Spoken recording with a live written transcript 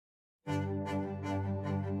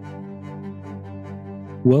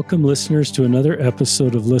Welcome, listeners, to another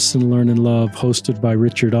episode of Listen, Learn, and Love, hosted by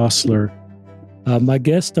Richard Ostler. My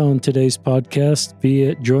guest on today's podcast,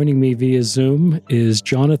 joining me via Zoom, is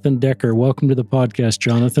Jonathan Decker. Welcome to the podcast,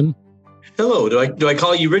 Jonathan. Hello. Do I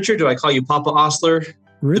call you Richard? Do I call you Papa Ostler?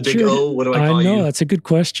 Richard, the big O? What do I call you? I know, that's a good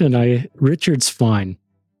question. Richard's fine.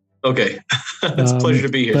 Okay. It's a pleasure to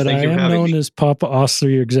be here. But Thank you for having me. I am known as Papa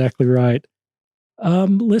Ostler. You're exactly right.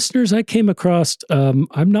 Listeners, I came across,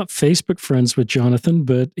 I'm not Facebook friends with Jonathan,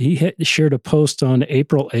 but he shared a post on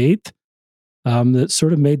April 8th that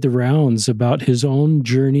sort of made the rounds about his own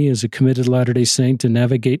journey as a committed Latter-day Saint to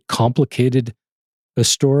navigate complicated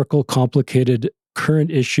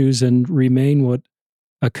current issues and remain what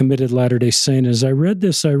a committed Latter-day Saint is. I read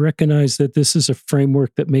this, I recognize that this is a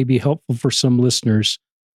framework that may be helpful for some listeners.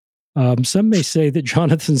 Some may say that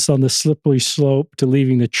Jonathan's on the slippery slope to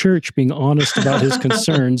leaving the church, being honest about his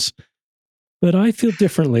concerns. But I feel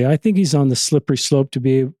differently. I think he's on the slippery slope to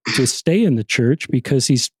be able to stay in the church because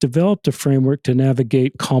he's developed a framework to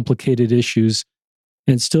navigate complicated issues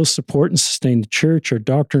and still support and sustain the church, our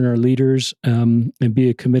doctrine, our leaders, and be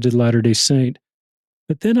a committed Latter-day Saint.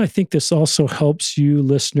 But then I think this also helps you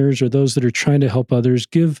listeners or those that are trying to help others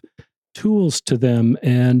give tools to them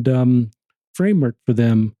and framework for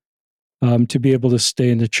them to be able to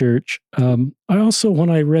stay in the church. I also,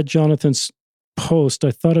 when I read Jonathan's post,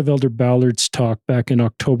 I thought of Elder Ballard's talk back in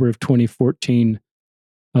October of 2014,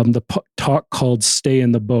 the talk called Stay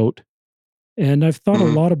in the Boat. And I've thought a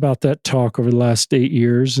lot about that talk over the last 8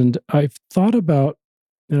 years. And I've thought about,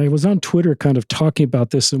 and I was on Twitter kind of talking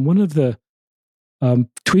about this, and one of the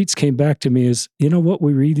tweets came back to me is, you know what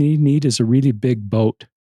we really need is a really big boat.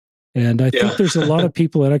 And I think there's a lot of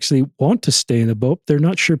people that actually want to stay in the boat. They're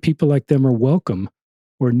not sure people like them are welcome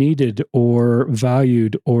or needed or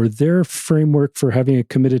valued, or their framework for having a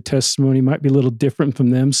committed testimony might be a little different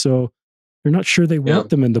from them. So they're not sure they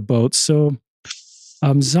want them in the boat. So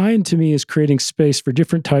Zion to me is creating space for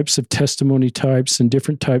different types of testimony types and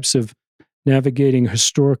different types of navigating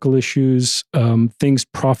historical issues, things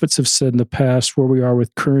prophets have said in the past, where we are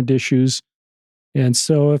with current issues. And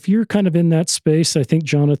so if you're kind of in that space, I think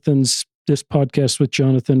this podcast with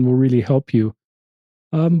Jonathan will really help you.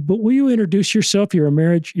 But will you introduce yourself? You're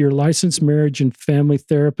a licensed marriage and family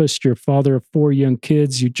therapist. You're a father of 4 young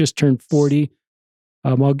kids. You just turned 40.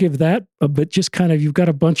 I'll give that, but just kind of, you've got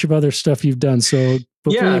a bunch of other stuff you've done. So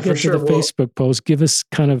before you get to the Facebook post, give us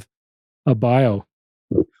kind of a bio.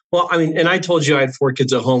 Well, I mean, and I told you I had 4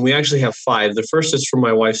 kids at home. We actually have 5. The first is from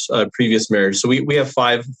my wife's previous marriage. So we have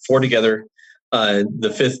 4 together.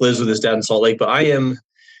 The 5th lives with his dad in Salt Lake, but I'm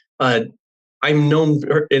known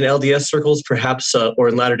in LDS circles, perhaps, or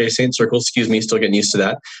in Latter-day Saint circles, still getting used to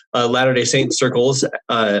that. Latter-day Saint circles,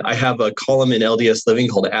 I have a column in LDS Living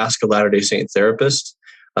called Ask a Latter-day Saint Therapist.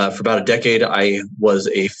 For about a decade, I was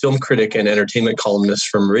a film critic and entertainment columnist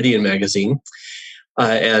for Meridian Magazine.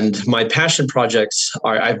 And my passion projects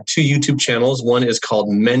I have 2 YouTube channels. One is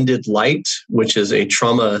called Mended Light, which is a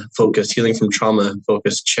healing from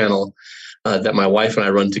trauma-focused channel that my wife and I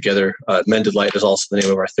run together. Mended Light is also the name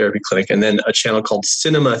of our therapy clinic. And then a channel called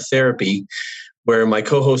Cinema Therapy, where my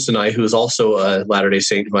co-host and I, who is also a Latter-day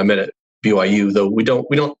Saint who I met at BYU, though we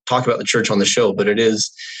don't talk about the church on the show, but it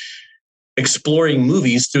is exploring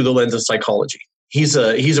movies through the lens of psychology. He's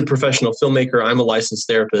a professional filmmaker. I'm a licensed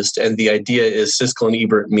therapist. And the idea is Siskel and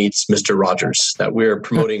Ebert meets Mr. Rogers, that we're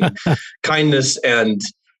promoting kindness and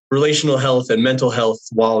relational health and mental health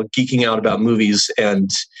while geeking out about movies. And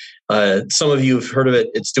some of you have heard of it.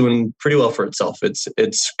 It's doing pretty well for itself. It's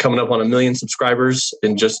coming up on 1 million subscribers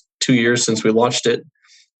in just 2 years since we launched it.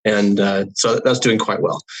 And so that's doing quite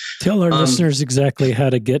well. Tell our listeners exactly how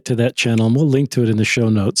to get to that channel, and we'll link to it in the show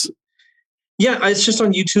notes. Yeah, it's just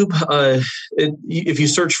on YouTube. If you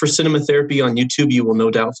search for Cinema Therapy on YouTube, you will no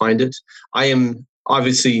doubt find it. I am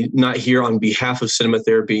obviously not here on behalf of Cinema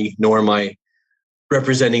Therapy, nor am I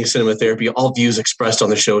representing Cinema Therapy. All views expressed on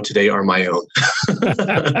the show today are my own.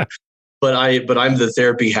 But I'm the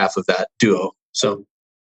therapy half of that duo. So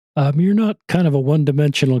you're not kind of a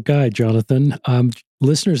one-dimensional guy, Jonathan.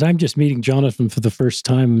 Listeners, I'm just meeting Jonathan for the first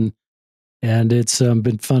time, and it's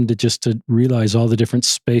been fun to realize all the different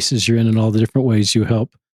spaces you're in and all the different ways you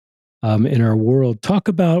help in our world. Tell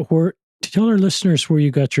our listeners where you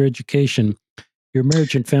got your education. You're a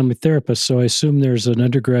marriage and family therapist, so I assume there's an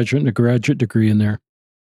undergraduate and a graduate degree in there.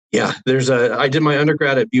 Yeah, I did my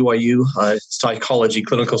undergrad at BYU, psychology,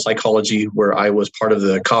 clinical psychology, where I was part of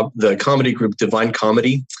the comedy group Divine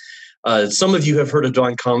Comedy. Some of you have heard of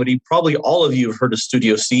Divine Comedy. Probably all of you have heard of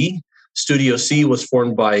Studio C. Studio C was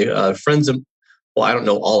formed by friends of, well, I don't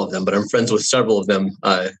know all of them, but I'm friends with several of them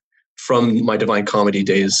from my Divine Comedy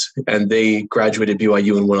days, and they graduated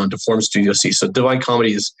BYU and went on to form Studio C. So Divine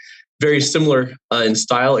Comedy is very similar in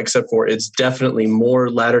style, except for it's definitely more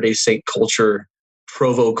Latter-day Saint culture,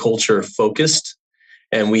 Provo culture focused.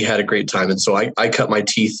 And we had a great time. And so I cut my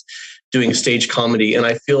teeth doing stage comedy. And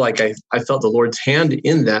I feel like I felt the Lord's hand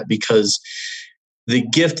in that, because the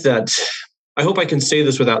gift that, I hope I can say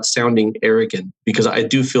this without sounding arrogant, because I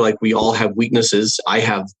do feel like we all have weaknesses. I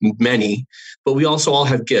have many, but we also all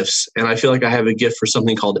have gifts. And I feel like I have a gift for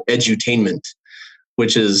something called edutainment,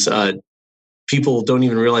 which is people don't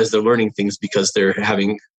even realize they're learning things because they're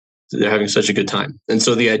having such a good time. And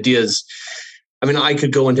so the idea is, I mean, I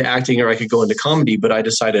could go into acting or I could go into comedy, but I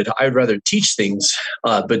decided I'd rather teach things,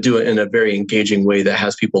 but do it in a very engaging way that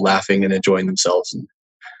has people laughing and enjoying themselves. And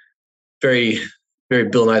very, very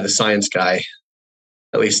Bill Nye the Science Guy,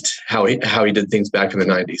 at least how he did things back in the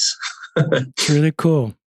 90s. It's really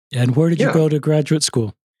cool. And where did you go to graduate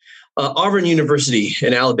school? Auburn University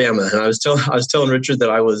in Alabama. And I was telling Richard that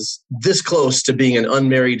I was this close to being an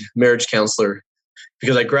unmarried marriage counselor,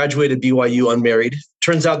 because I graduated BYU unmarried.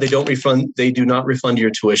 Turns out they do not refund your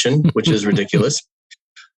tuition, which is ridiculous.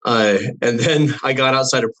 And then I got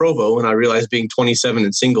outside of Provo and I realized being 27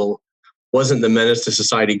 and single wasn't the menace to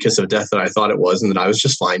society kiss of death that I thought it was, and that I was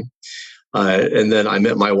just fine. And then I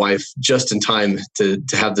met my wife just in time to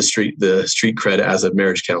have the street cred as a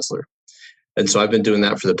marriage counselor. And so I've been doing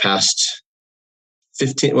that for the past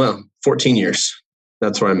 14 years.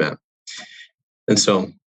 That's where I'm at. And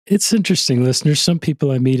so it's interesting, listeners. Some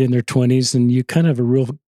people I meet in their 20s, and you kind of have a real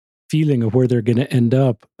feeling of where they're going to end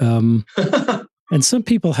up. And some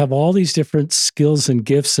people have all these different skills and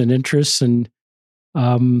gifts and interests, and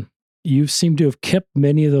you seem to have kept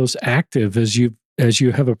many of those active as you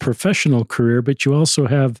have a professional career, but you also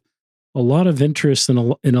have a lot of interest in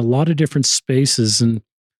a lot of different spaces, and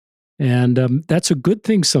that's a good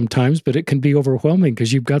thing sometimes, but it can be overwhelming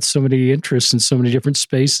because you've got so many interests in so many different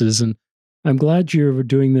spaces. And I'm glad you're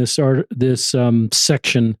doing this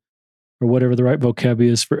section, or whatever the right vocab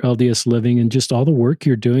is, for LDS Living, and just all the work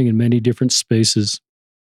you're doing in many different spaces.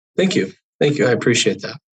 Thank you. I appreciate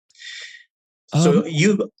that. So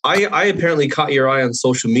I apparently caught your eye on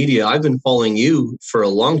social media. I've been following you for a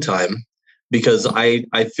long time because I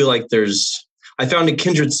feel like I found a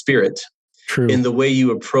kindred spirit. True. In the way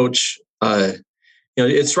you approach.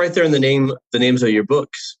 It's right there in the names of your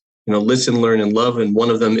books. Listen, learn, and love, and one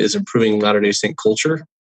of them is improving Latter-day Saint culture.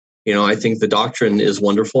 I think the doctrine is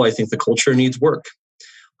wonderful. I think the culture needs work.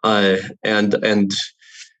 And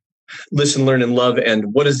listen, learn, and love.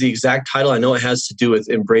 And what is the exact title? I know it has to do with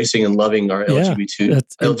embracing and loving our LGBTQ.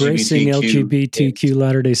 That's embracing LGBTQ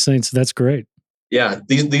Latter-day Saints. That's great. Yeah,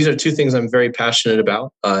 these are two things I'm very passionate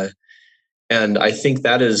about. And I think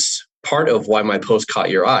that is part of why my post caught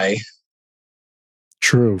your eye.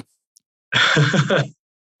 True.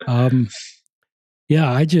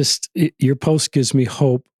 Your post gives me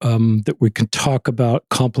hope that we can talk about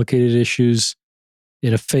complicated issues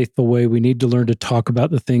in a faithful way. We need to learn to talk about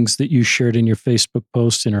the things that you shared in your Facebook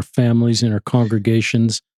post, in our families, in our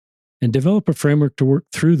congregations, and develop a framework to work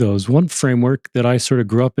through those. One framework that I sort of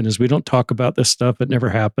grew up in is we don't talk about this stuff. It never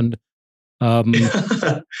happened. And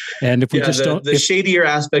if we the shadier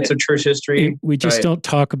aspects of church history, we just don't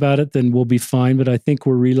talk about it, then we'll be fine. But I think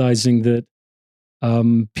we're realizing that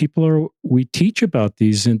we teach about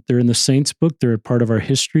these, and they're in the Saints book. They're a part of our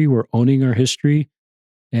history. We're owning our history.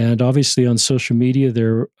 And obviously on social media,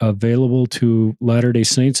 they're available to Latter-day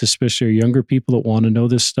Saints, especially our younger people that want to know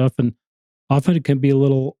this stuff. And often it can be a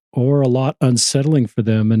lot unsettling for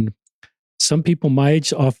them. And some people my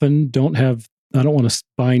age often don't have, I don't want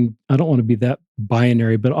to be that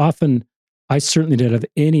binary, but often I certainly didn't have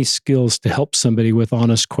any skills to help somebody with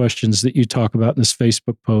honest questions that you talk about in this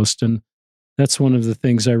Facebook post. And that's one of the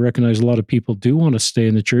things I recognize a lot of people do want to stay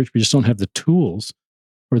in the church, but just don't have the tools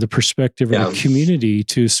or the perspective or the community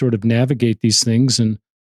to sort of navigate these things. And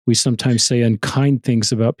we sometimes say unkind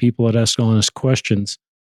things about people that ask honest questions.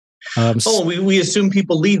 We assume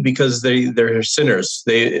people leave because they're sinners.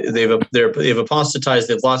 They've apostatized.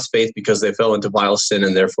 They've lost faith because they fell into vile sin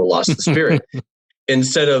and therefore lost the Spirit.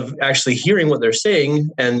 Instead of actually hearing what they're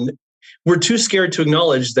saying, and we're too scared to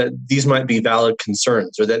acknowledge that these might be valid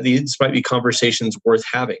concerns or that these might be conversations worth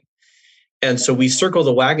having. And so we circle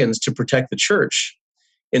the wagons to protect the church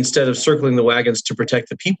instead of circling the wagons to protect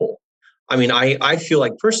the people. I mean, I feel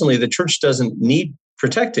like personally the church doesn't need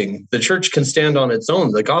protecting. The church can stand on its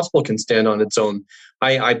own. The gospel can stand on its own.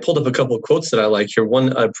 I pulled up a couple of quotes that I like here.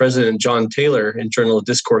 One, President John Taylor in Journal of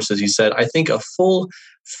Discourses, he said, "I think a full,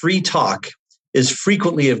 free talk is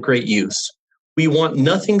frequently of great use. We want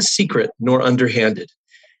nothing secret nor underhanded."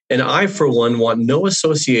 And I, for one, want no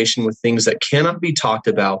association with things that cannot be talked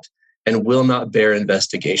about and will not bear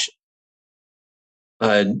investigation.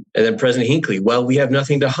 And then President Hinckley, well, we have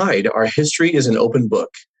nothing to hide. Our history is an open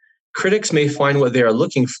book. Critics may find what they are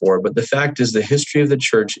looking for, but the fact is the history of the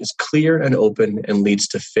church is clear and open and leads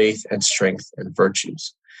to faith and strength and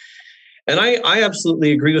virtues. And I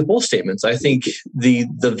absolutely agree with both statements. I think the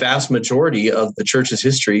vast majority of the church's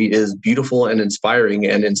history is beautiful and inspiring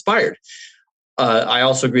and inspired. I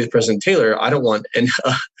also agree with President Taylor. I don't want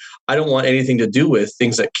anything to do with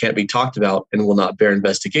things that can't be talked about and will not bear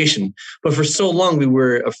investigation. But for so long, we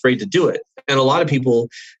were afraid to do it. And a lot of people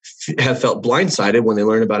have felt blindsided when they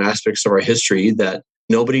learn about aspects of our history that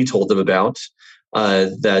nobody told them about,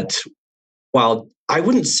 that while I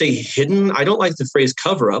wouldn't say hidden, I don't like the phrase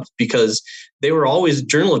cover up, because they were always,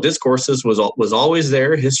 Journal of Discourses was always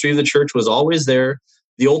there. History of the church was always there.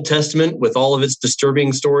 The Old Testament, with all of its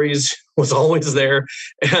disturbing stories, was always there.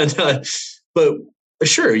 And but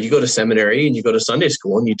sure, you go to seminary and you go to Sunday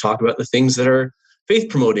school and you talk about the things that are faith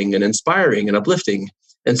promoting and inspiring and uplifting.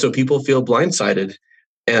 And so people feel blindsided.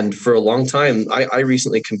 And for a long time, I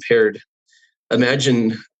recently compared,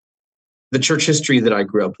 imagine the church history that I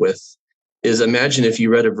grew up with is, imagine if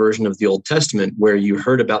you read a version of the Old Testament where you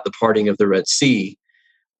heard about the parting of the Red Sea,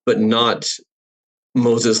 but not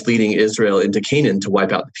Moses leading Israel into Canaan to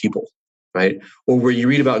wipe out the people, right? Or where you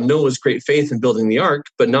read about Noah's great faith in building the ark,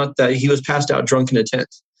 but not that he was passed out drunk in a tent.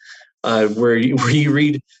 Where you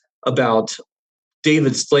read about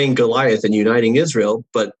David slaying Goliath and uniting Israel,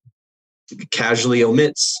 but casually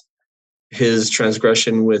omits his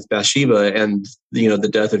transgression with Bathsheba and the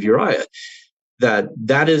death of Uriah.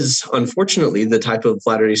 That is unfortunately the type of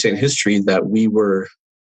Latter-day Saint history that we were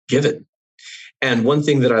given. And one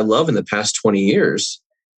thing that I love in the past 20 years,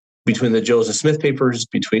 between the Joseph Smith papers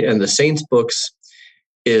and the Saints books,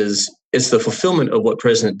 is it's the fulfillment of what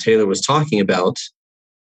President Taylor was talking about,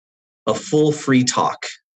 a full free talk,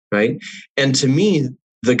 right? And to me,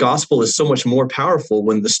 the gospel is so much more powerful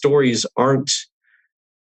when the stories aren't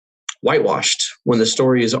whitewashed, when the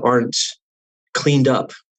stories aren't cleaned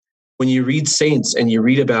up. When you read saints and you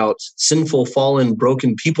read about sinful, fallen,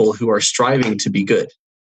 broken people who are striving to be good.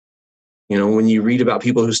 When you read about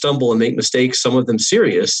people who stumble and make mistakes, some of them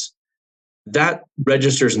serious, that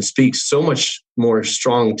registers and speaks so much more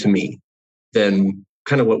strong to me than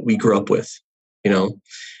kind of what we grew up with,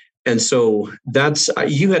 And so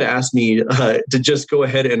you had asked me to just go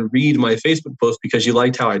ahead and read my Facebook post because you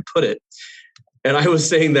liked how I put it. And I was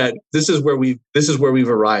saying that this is where we've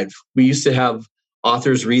arrived. We used to have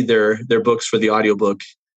authors read their books for the audiobook.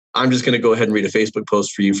 I'm just going to go ahead and read a Facebook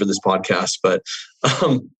post for you for this podcast. But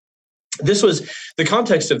this was the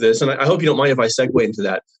context of this, and I hope you don't mind if I segue into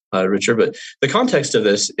that, Richard, but the context of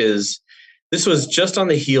this was just on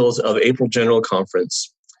the heels of April General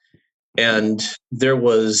Conference. And there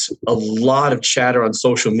was a lot of chatter on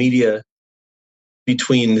social media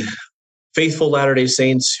between faithful Latter-day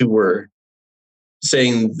Saints who were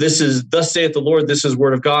saying, this is thus saith the Lord, this is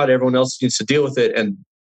word of God, everyone else needs to deal with it. And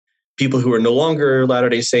people who are no longer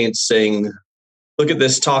Latter-day Saints saying, look at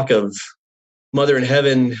this talk of mother in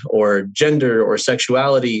heaven or gender or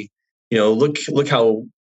sexuality, look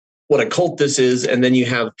what a cult this is. And then you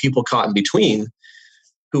have people caught in between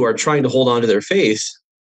who are trying to hold on to their faith.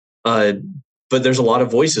 But there's a lot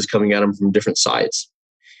of voices coming at them from different sides.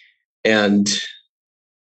 And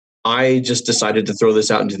I just decided to throw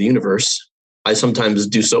this out into the universe. I sometimes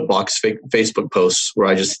do soapbox Facebook posts where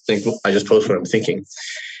I just post what I'm thinking.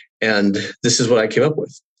 And this is what I came up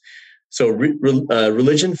with. So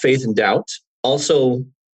religion, faith, and doubt. Also,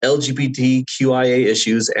 LGBTQIA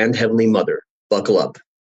issues and Heavenly Mother. Buckle up.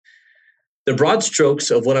 The broad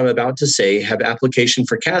strokes of what I'm about to say have application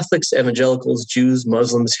for Catholics, evangelicals, Jews,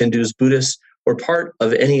 Muslims, Hindus, Buddhists, or part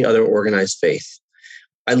of any other organized faith.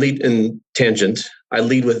 I lead in tangent. I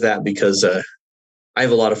lead with that because I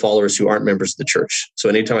have a lot of followers who aren't members of the church. So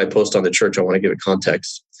anytime I post on the church, I want to give it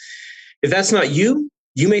context. If that's not you,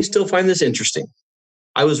 you may still find this interesting.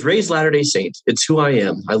 I was raised Latter-day Saint. It's who I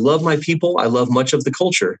am. I love my people. I love much of the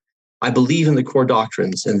culture. I believe in the core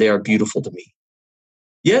doctrines, and they are beautiful to me.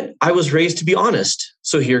 Yet, I was raised to be honest.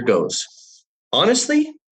 So here goes.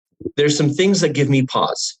 Honestly, there's some things that give me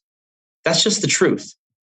pause. That's just the truth.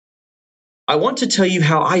 I want to tell you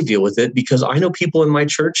how I deal with it because I know people in my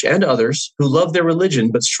church and others who love their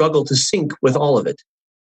religion but struggle to sync with all of it.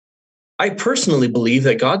 I personally believe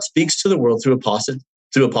that God speaks to the world through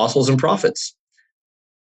apostles and prophets.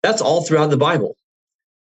 That's all throughout the Bible.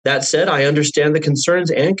 That said, I understand the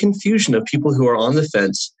concerns and confusion of people who are on the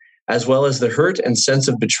fence, as well as the hurt and sense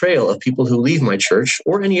of betrayal of people who leave my church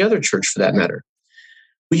or any other church for that matter.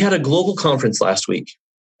 We had a global conference last week,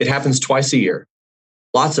 It happens twice a year.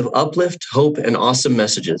 Lots of uplift, hope, and awesome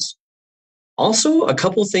messages. Also, a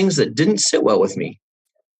couple things that didn't sit well with me,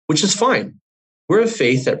 which is fine. We're a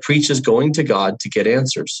faith that preaches going to God to get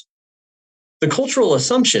answers. The cultural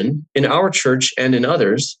assumption in our church and in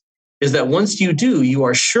others is that once you do, you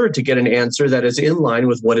are sure to get an answer that is in line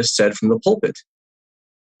with what is said from the pulpit.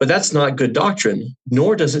 But that's not good doctrine,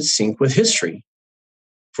 nor does it sync with history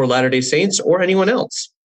for Latter-day Saints or anyone else.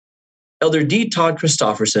 Elder D. Todd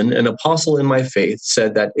Christofferson, an apostle in my faith,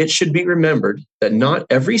 said that it should be remembered that not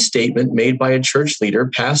every statement made by a church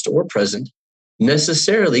leader, past or present,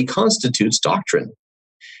 necessarily constitutes doctrine.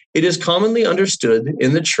 It is commonly understood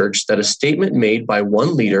in the church that a statement made by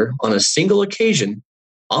one leader on a single occasion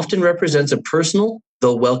often represents a personal,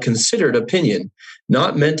 though well-considered opinion,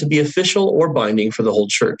 not meant to be official or binding for the whole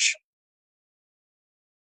church.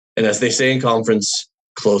 And as they say in conference,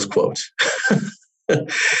 close quote.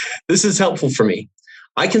 This is helpful for me.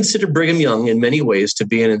 I consider Brigham Young in many ways to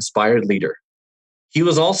be an inspired leader. He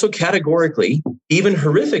was also categorically, even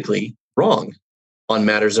horrifically, wrong on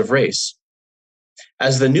matters of race.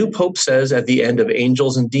 As the new pope says at the end of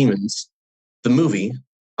Angels and Demons, the movie,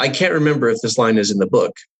 I can't remember if this line is in the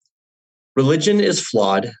book, religion is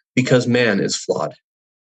flawed because man is flawed,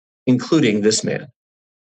 including this man.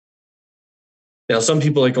 Now, some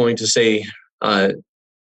people are going to say,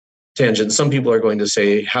 tangent, some people are going to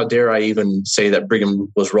say, how dare I even say that Brigham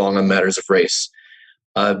was wrong on matters of race?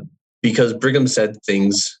 Because Brigham said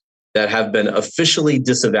things that have been officially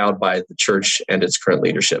disavowed by the church and its current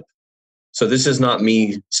leadership. So this is not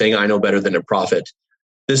me saying I know better than a prophet.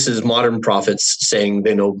 This is modern prophets saying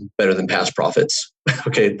they know better than past prophets.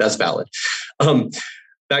 Okay, that's valid.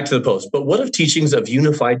 Back to the post. But what of teachings of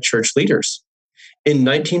unified church leaders? In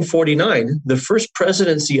 1949, the first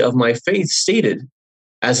presidency of my faith stated,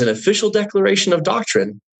 as an official declaration of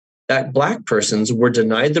doctrine, that Black persons were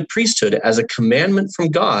denied the priesthood as a commandment from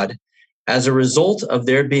God as a result of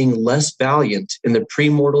their being less valiant in the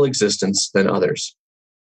premortal existence than others.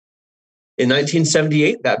 In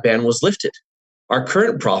 1978, that ban was lifted. Our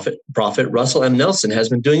current prophet, Russell M. Nelson, has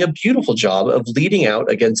been doing a beautiful job of leading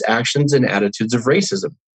out against actions and attitudes of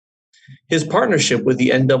racism. His partnership with the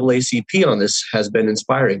NAACP on this has been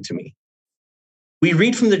inspiring to me. We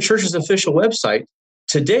read from the church's official website,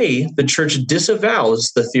 today, the church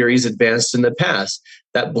disavows the theories advanced in the past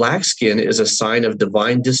that Black skin is a sign of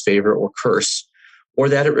divine disfavor or curse, or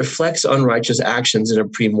that it reflects unrighteous actions in a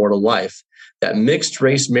premortal life, that mixed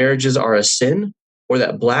race marriages are a sin, or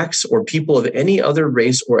that Blacks or people of any other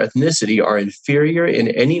race or ethnicity are inferior in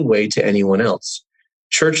any way to anyone else.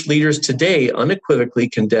 Church leaders today unequivocally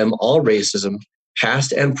condemn all racism,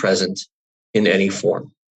 past and present, in any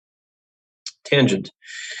form. Tangent.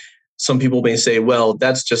 Some people may say, well,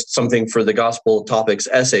 that's just something for the gospel topics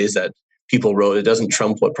essays that people wrote. It doesn't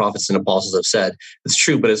trump what prophets and apostles have said. It's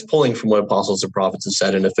true, but it's pulling from what apostles and prophets have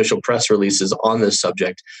said in official press releases on this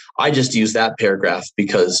subject. I just used that paragraph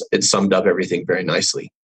because it summed up everything very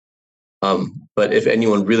nicely. But if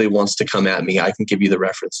anyone really wants to come at me, I can give you the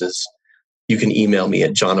references. You can email me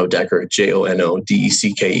at jonodecker,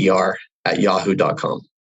 JONODECKER @yahoo.com.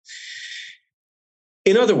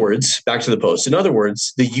 In other words, back to the post, in other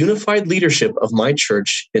words, the unified leadership of my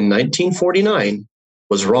church in 1949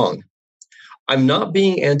 was wrong. I'm not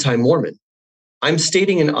being anti-Mormon. I'm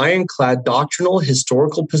stating an ironclad doctrinal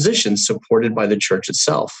historical position supported by the church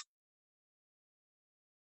itself.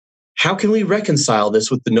 How can we reconcile this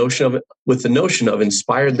with the notion of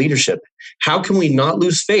inspired leadership? How can we not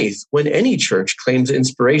lose faith when any church claims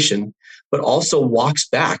inspiration, but also walks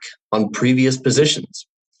back on previous positions?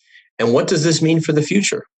 And what does this mean for the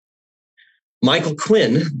future? Michael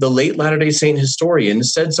Quinn, the late Latter-day Saint historian,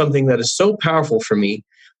 said something that is so powerful for me,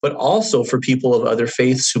 but also for people of other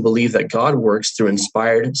faiths who believe that God works through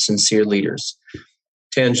inspired, sincere leaders.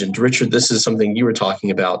 Tangent. Richard, this is something you were talking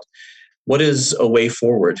about. What is a way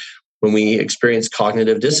forward when we experience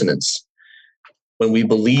cognitive dissonance? When we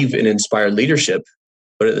believe in inspired leadership,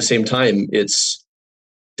 but at the same time, it's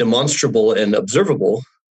demonstrable and observable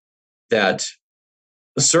that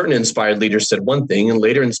certain inspired leaders said one thing and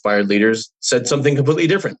later inspired leaders said something completely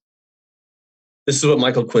different. This is what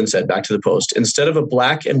Michael Quinn said, back to the post. Instead of a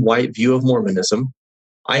black and white view of Mormonism,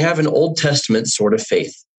 I have an Old Testament sort of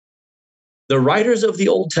faith. The writers of the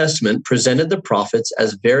Old Testament presented the prophets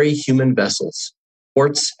as very human vessels,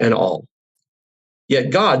 warts and all. Yet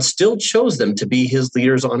God still chose them to be his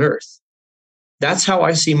leaders on earth. That's how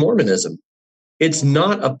I see Mormonism. It's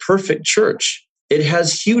not a perfect church. It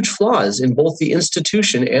has huge flaws in both the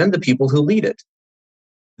institution and the people who lead it.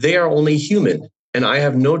 They are only human, and I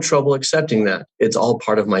have no trouble accepting that. It's all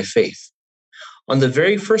part of my faith. On the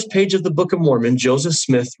very first page of the Book of Mormon, Joseph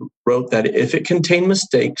Smith wrote that if it contained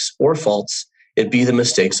mistakes or faults, it be the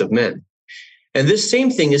mistakes of men. And this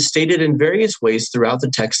same thing is stated in various ways throughout the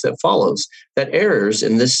text that follows, that errors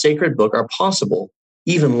in this sacred book are possible,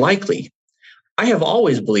 even likely. I have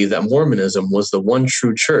always believed that Mormonism was the one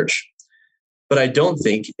true church, but I don't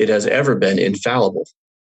think it has ever been infallible.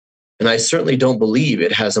 And I certainly don't believe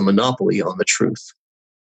it has a monopoly on the truth.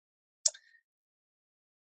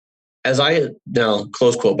 Now,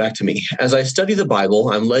 close quote back to me. As I study the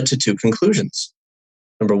Bible, I'm led to two conclusions.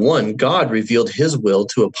 Number one, God revealed his will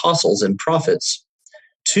to apostles and prophets.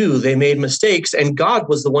 Two, they made mistakes and God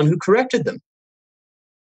was the one who corrected them.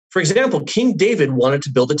 For example, King David wanted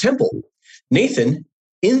to build a temple. Nathan,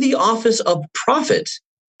 in the office of prophet,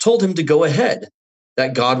 told him to go ahead,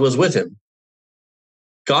 that God was with him.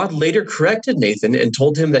 God later corrected Nathan and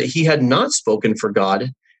told him that he had not spoken for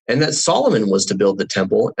God and that Solomon was to build the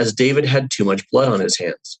temple as David had too much blood on his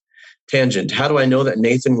hands. Tangent. How do I know that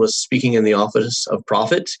Nathan was speaking in the office of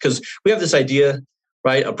prophet? Because we have this idea,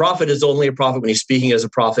 right? A prophet is only a prophet when he's speaking as a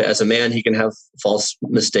prophet. As a man, he can have false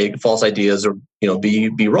ideas, or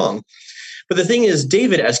be wrong. But the thing is,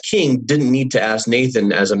 David as king didn't need to ask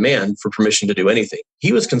Nathan as a man for permission to do anything.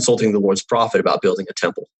 He was consulting the Lord's prophet about building a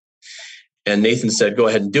temple. And Nathan said, go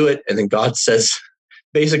ahead and do it. And then God says,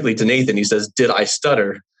 basically to Nathan, he says, did I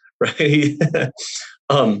stutter? Right?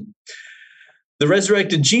 The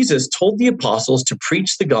resurrected Jesus told the apostles to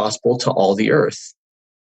preach the gospel to all the earth.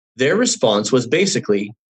 Their response was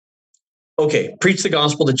basically, okay, preach the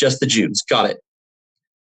gospel to just the Jews. Got it.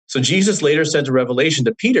 So Jesus later sent a revelation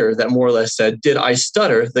to Peter that more or less said, did I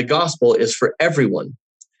stutter? The gospel is for everyone.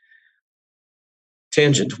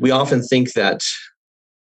 Tangent. We often think that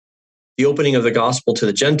the opening of the gospel to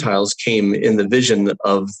the Gentiles came in the vision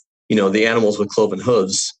of, the animals with cloven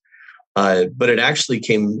hooves. But it actually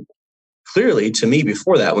came clearly to me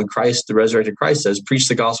before that, when Christ, the resurrected Christ, says, preach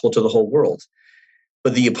the gospel to the whole world.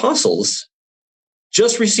 But the apostles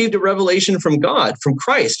just received a revelation from God, from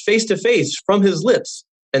Christ, face to face, from his lips,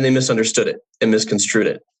 and they misunderstood it and misconstrued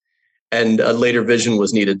it. And a later vision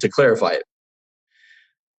was needed to clarify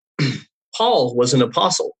it. Paul was an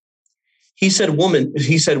apostle.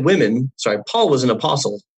 Paul was an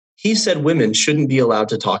apostle. He said women shouldn't be allowed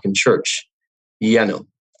to talk in church. Yeah, no.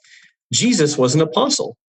 Jesus was an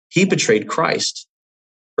apostle. He betrayed Christ.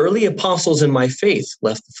 Early apostles in my faith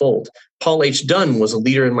left the fold. Paul H. Dunn was a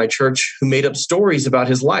leader in my church who made up stories about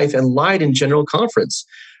his life and lied in general conference.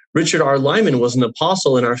 Richard R. Lyman was an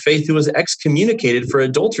apostle in our faith who was excommunicated for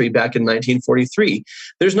adultery back in 1943.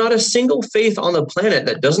 There's not a single faith on the planet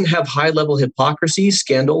that doesn't have high-level hypocrisy,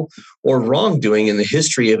 scandal, or wrongdoing in the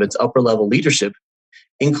history of its upper-level leadership,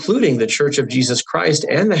 including the Church of Jesus Christ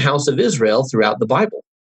and the House of Israel throughout the Bible.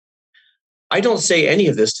 I don't say any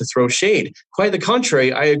of this to throw shade. Quite the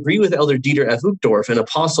contrary, I agree with Elder Dieter F. Uchtdorf, an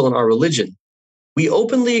apostle in our religion. We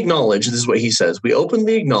openly acknowledge, this is what he says, we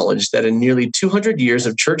openly acknowledge that in nearly 200 years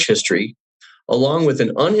of church history, along with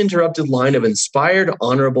an uninterrupted line of inspired,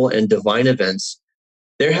 honorable, and divine events,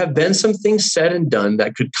 there have been some things said and done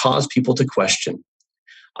that could cause people to question.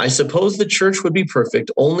 I suppose the church would be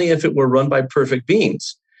perfect only if it were run by perfect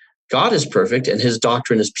beings. God is perfect and his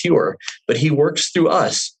doctrine is pure, but he works through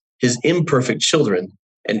us, his imperfect children,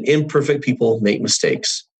 and imperfect people make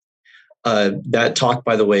mistakes. That talk,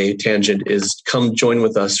 by the way, Tangent, is come join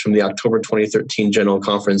with us from the October 2013 General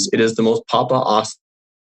Conference. It is the most Papa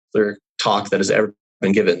Osler talk that has ever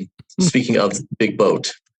been given. Speaking of big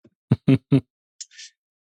boat.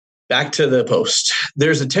 Back to the post.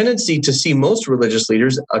 There's a tendency to see most religious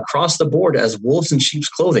leaders across the board as wolves in sheep's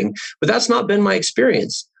clothing, but that's not been my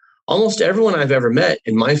experience. Almost everyone I've ever met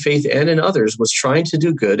in my faith and in others was trying to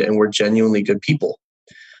do good and were genuinely good people.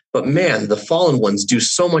 But man, the fallen ones do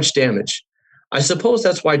so much damage. I suppose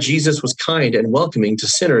that's why Jesus was kind and welcoming to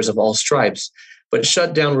sinners of all stripes, but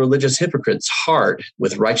shut down religious hypocrites hard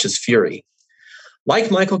with righteous fury.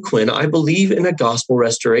 Like Michael Quinn, I believe in a gospel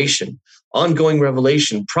restoration, ongoing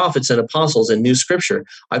revelation, prophets and apostles, and new scripture.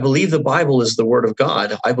 I believe the Bible is the word of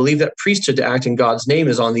God. I believe that priesthood to act in God's name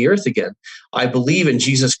is on the earth again. I believe in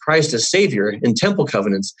Jesus Christ as Savior, in temple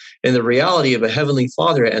covenants, in the reality of a heavenly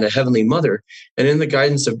Father and a heavenly Mother, and in the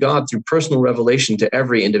guidance of God through personal revelation to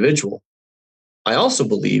every individual. I also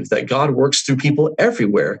believe that God works through people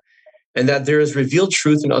everywhere and that there is revealed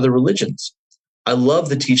truth in other religions. I love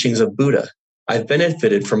the teachings of Buddha. I've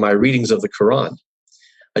benefited from my readings of the Quran,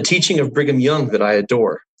 a teaching of Brigham Young that I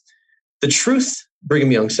adore. The truth,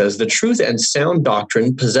 Brigham Young says, the truth and sound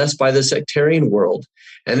doctrine possessed by the sectarian world,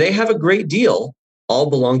 and they have a great deal, all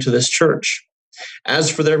belong to this church. As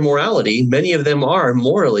for their morality, many of them are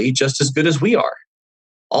morally just as good as we are.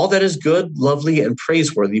 All that is good, lovely, and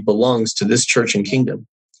praiseworthy belongs to this church and kingdom.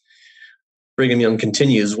 Brigham Young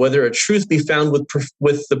continues, whether a truth be found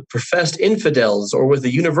with the professed infidels, or with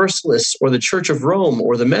the Universalists, or the Church of Rome,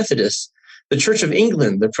 or the Methodists, the Church of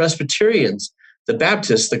England, the Presbyterians, the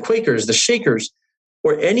Baptists, the Quakers, the Shakers,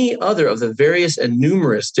 or any other of the various and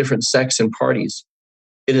numerous different sects and parties,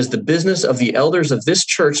 it is the business of the elders of this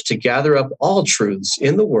church to gather up all truths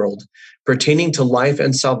in the world pertaining to life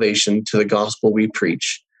and salvation to the gospel we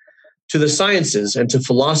preach, to the sciences and to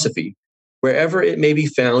philosophy, wherever it may be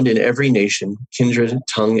found in every nation, kindred,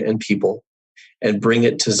 tongue, and people, and bring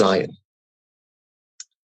it to Zion.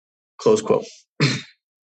 Close quote.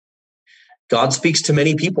 God speaks to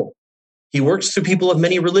many people. He works through people of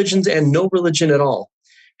many religions and no religion at all.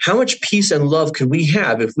 How much peace and love could we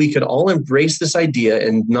have if we could all embrace this idea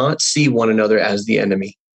and not see one another as the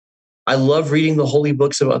enemy? I love reading the holy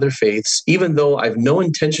books of other faiths, even though I've no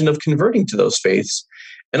intention of converting to those faiths.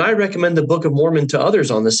 And I recommend the Book of Mormon to others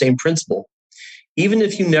on the same principle. Even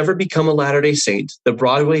if you never become a Latter-day Saint, the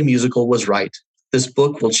Broadway musical was right. This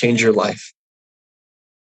book will change your life.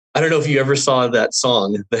 I don't know if you ever saw that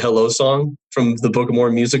song, the Hello song from the Book of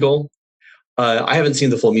Mormon musical. I haven't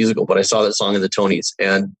seen the full musical, but I saw that song in the Tonys,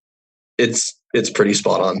 and it's pretty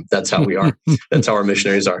spot on. That's how we are. That's how our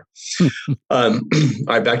missionaries are. All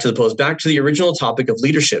right, back to the post. Back to the original topic of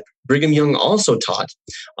leadership. Brigham Young also taught,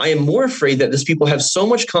 I am more afraid that this people have so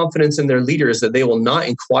much confidence in their leaders that they will not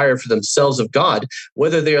inquire for themselves of God,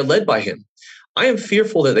 whether they are led by him. I am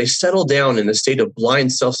fearful that they settle down in a state of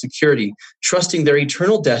blind self-security, trusting their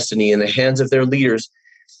eternal destiny in the hands of their leaders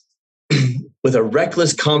with a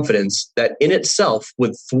reckless confidence that in itself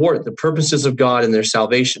would thwart the purposes of God and their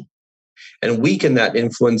salvation, and weaken that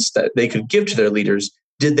influence that they could give to their leaders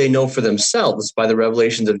did they know for themselves by the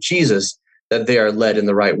revelations of Jesus that they are led in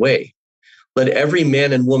the right way. Let every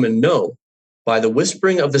man and woman know by the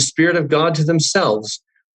whispering of the Spirit of God to themselves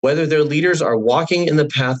whether their leaders are walking in the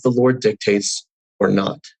path the Lord dictates or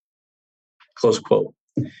not. Close quote.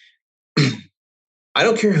 I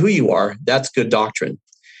don't care who you are, that's good doctrine.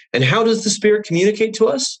 And how does the Spirit communicate to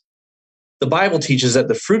us? The Bible teaches that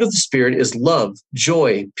the fruit of the Spirit is love,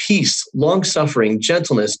 joy, peace, long-suffering,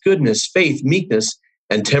 gentleness, goodness, faith, meekness,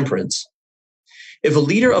 and temperance. If a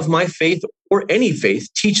leader of my faith or any faith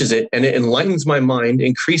teaches it and it enlightens my mind,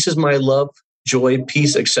 increases my love, joy,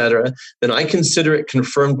 peace, etc., then I consider it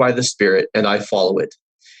confirmed by the Spirit and I follow it.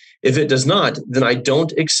 If it does not, then I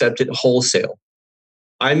don't accept it wholesale.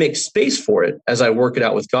 I make space for it as I work it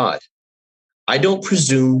out with God. I don't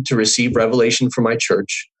presume to receive revelation from my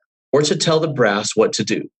church or to tell the brass what to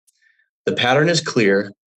do. The pattern is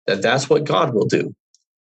clear that that's what God will do.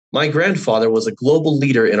 My grandfather was a global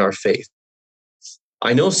leader in our faith.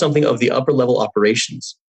 I know something of the upper level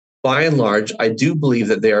operations. By and large, I do believe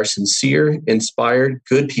that they are sincere, inspired,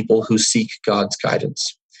 good people who seek God's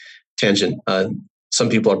guidance. Tangent. Some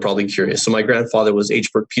people are probably curious. So my grandfather was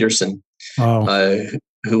H. Burke Peterson,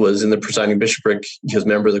 who was in the presiding bishopric. He was a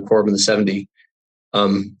member of the Quorum of the 70.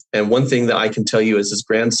 And one thing that I can tell you as his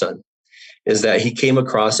grandson is that he came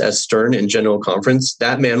across as stern in general conference.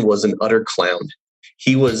 That man was an utter clown.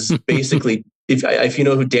 He was basically, if you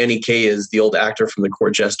know who Danny Kaye is, the old actor from The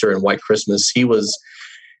Court Jester and White Christmas,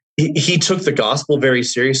 he took the gospel very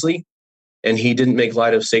seriously, and he didn't make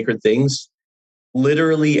light of sacred things.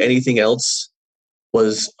 Literally anything else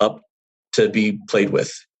was up to be played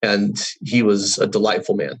with, and he was a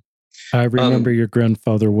delightful man. I remember your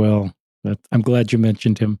grandfather well. I'm glad you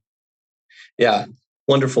mentioned him. Yeah,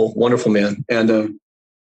 wonderful, wonderful man, and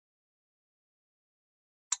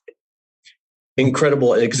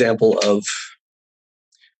incredible example of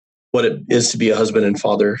what it is to be a husband and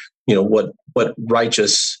father. You know, what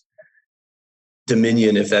righteous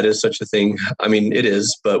dominion, if that is such a thing. I mean, it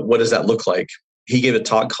is, but what does that look like? He gave a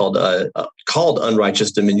talk called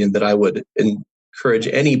Unrighteous Dominion that I would encourage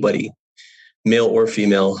anybody, male or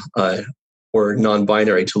female, or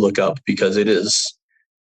non-binary, to look up, because it is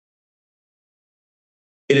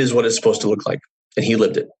what it's supposed to look like. And he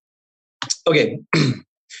lived it. Okay,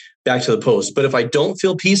 back to the post. But if I don't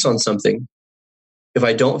feel peace on something, if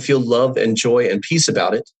I don't feel love and joy and peace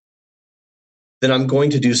about it, then I'm going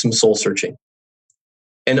to do some soul searching.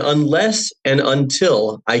 And unless and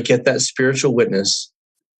until I get that spiritual witness,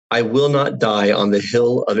 I will not die on the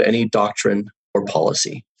hill of any doctrine or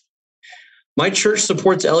policy. My church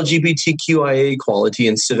supports LGBTQIA equality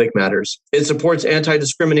in civic matters. It supports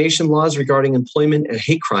anti-discrimination laws regarding employment and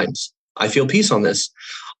hate crimes. I feel peace on this.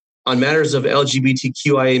 On matters of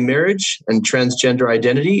LGBTQIA marriage and transgender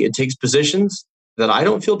identity, it takes positions that I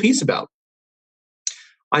don't feel peace about.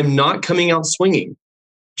 I'm not coming out swinging,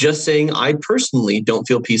 just saying I personally don't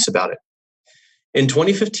feel peace about it. In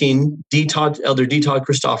 2015, Elder D. Todd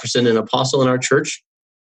Christofferson, an apostle in our church,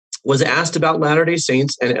 was asked about Latter-day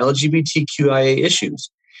Saints and LGBTQIA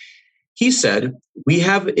issues. He said, "We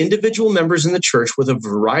have individual members in the church with a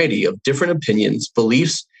variety of different opinions,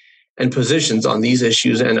 beliefs, and positions on these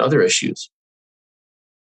issues and other issues.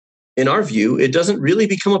 In our view, it doesn't really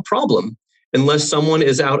become a problem unless someone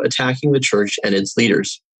is out attacking the church and its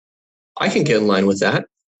leaders. I can get in line with that.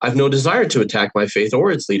 I've no desire to attack my faith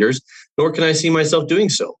or its leaders, nor can I see myself doing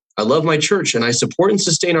so. I love my church and I support and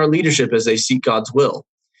sustain our leadership as they seek God's will.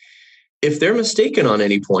 If they're mistaken on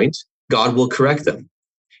any point, God will correct them.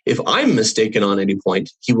 If I'm mistaken on any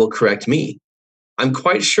point, he will correct me. I'm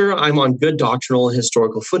quite sure I'm on good doctrinal and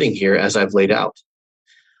historical footing here as I've laid out.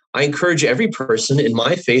 I encourage every person in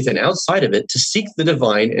my faith and outside of it to seek the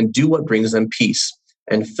divine and do what brings them peace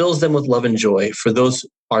and fills them with love and joy, for those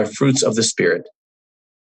are fruits of the Spirit.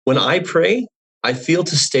 When I pray, I feel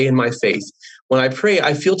to stay in my faith. When I pray,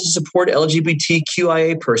 I feel to support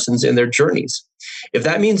LGBTQIA persons in their journeys. If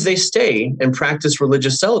that means they stay and practice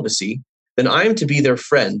religious celibacy, then I am to be their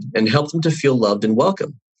friend and help them to feel loved and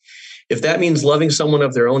welcome. If that means loving someone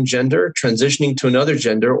of their own gender, transitioning to another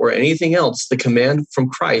gender, or anything else, the command from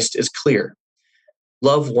Christ is clear.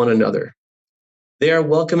 Love one another. They are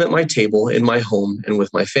welcome at my table, in my home, and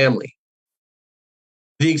with my family.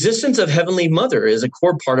 The existence of Heavenly Mother is a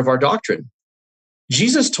core part of our doctrine.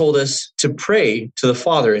 Jesus told us to pray to the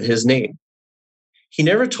Father in his name. He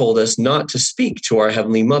never told us not to speak to our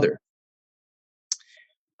Heavenly Mother.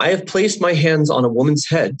 I have placed my hands on a woman's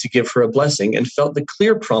head to give her a blessing and felt the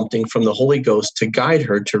clear prompting from the Holy Ghost to guide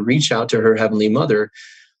her to reach out to her Heavenly Mother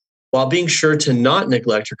while being sure to not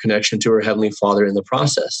neglect her connection to her Heavenly Father in the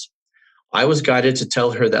process. I was guided to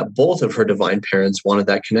tell her that both of her divine parents wanted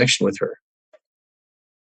that connection with her.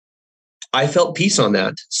 I felt peace on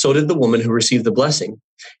that. So did the woman who received the blessing.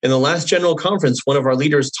 In the last general conference, one of our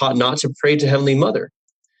leaders taught not to pray to Heavenly Mother.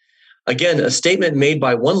 Again, a statement made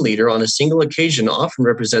by one leader on a single occasion often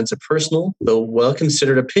represents a personal, though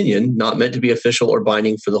well-considered opinion, not meant to be official or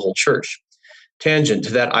binding for the whole church. Tangent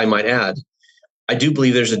to that, I might add, I do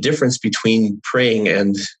believe there's a difference between praying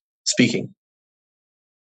and speaking.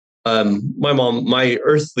 My mom, my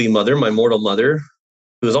earthly mother, my mortal mother,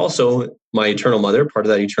 who is also my eternal mother, part of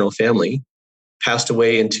that eternal family, passed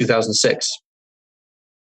away in 2006.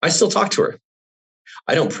 I still talk to her.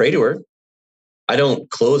 I don't pray to her. I don't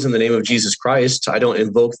close in the name of Jesus Christ. I don't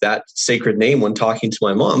invoke that sacred name when talking to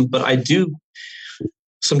my mom, but I do.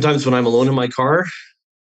 Sometimes when I'm alone in my car,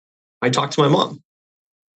 I talk to my mom.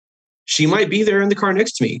 She might be there in the car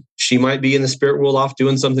next to me. She might be in the spirit world off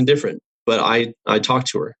doing something different, but I talk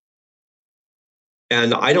to her.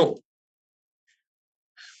 And I don't,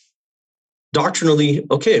 doctrinally,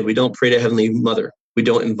 okay, we don't pray to Heavenly Mother. We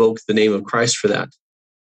don't invoke the name of Christ for that.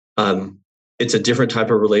 It's a different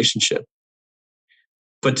type of relationship.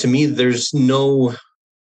 But to me, there's no,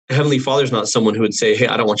 Heavenly Father's not someone who would say, hey,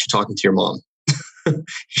 I don't want you talking to your mom.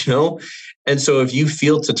 And so if you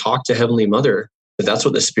feel to talk to Heavenly Mother, if that's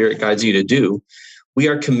what the Spirit guides you to do, we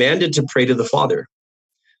are commanded to pray to the Father.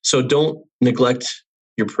 So don't neglect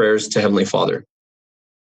your prayers to Heavenly Father.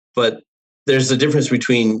 But there's a difference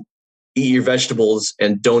between eat your vegetables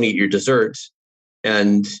and don't eat your dessert,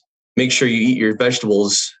 and make sure you eat your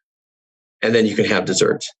vegetables and then you can have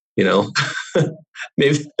dessert.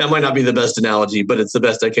 Maybe that might not be the best analogy, but it's the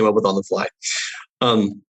best I came up with on the fly.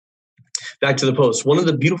 Back to the post. One of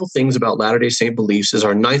the beautiful things about Latter-day Saint beliefs is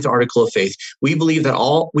our 9th article of faith. We believe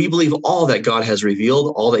all that God has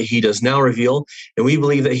revealed, all that he does now reveal, and we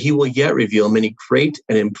believe that he will yet reveal many great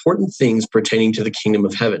and important things pertaining to the kingdom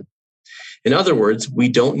of heaven. In other words, we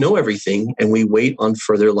don't know everything and we wait on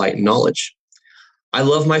further light and knowledge. I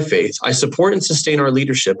love my faith. I support and sustain our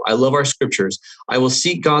leadership. I love our scriptures. I will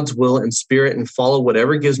seek God's will and spirit and follow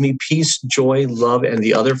whatever gives me peace, joy, love, and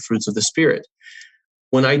the other fruits of the Spirit.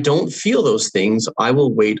 When I don't feel those things, I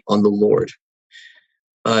will wait on the Lord.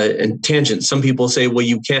 And tangent, some people say, well,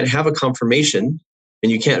 you can't have a confirmation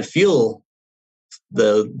and you can't feel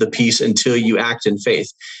the peace until you act in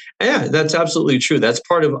faith. Yeah, that's absolutely true. That's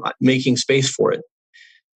part of making space for it.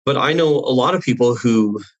 But I know a lot of people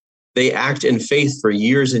who they act in faith for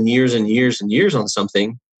years and years and years and years on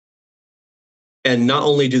something. And not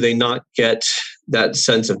only do they not get that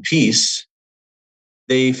sense of peace,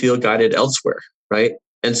 they feel guided elsewhere, right?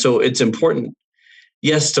 And so it's important,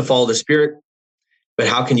 yes, to follow the Spirit, but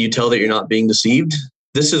how can you tell that you're not being deceived?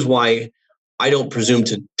 This is why I don't presume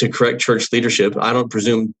to correct church leadership. I don't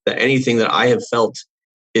presume that anything that I have felt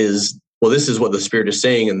is, well, this is what the Spirit is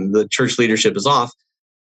saying and the church leadership is off.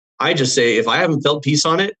 I just say, if I haven't felt peace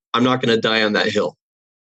on it, I'm not going to die on that hill,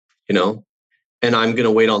 and I'm going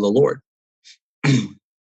to wait on the Lord. Back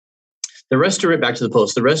to the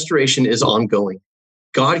post, the restoration is ongoing.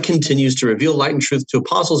 God continues to reveal light and truth to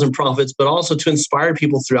apostles and prophets, but also to inspire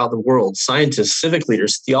people throughout the world, scientists, civic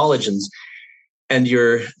leaders, theologians, and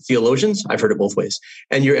your theologians, I've heard it both ways,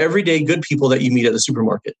 and your everyday good people that you meet at the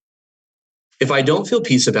supermarket. If I don't feel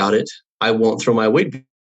peace about it, I won't throw my weight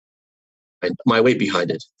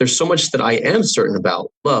behind it. There's so much that I am certain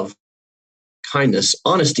about: love, kindness,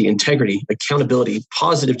 honesty, integrity, accountability,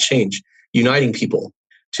 positive change, uniting people.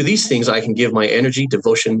 To these things, I can give my energy,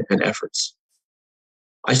 devotion, and efforts.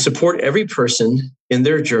 I support every person in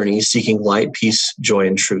their journey seeking light, peace, joy,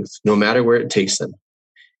 and truth, no matter where it takes them.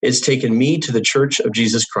 It's taken me to the Church of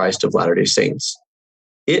Jesus Christ of Latter-day Saints.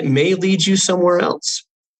 It may lead you somewhere else.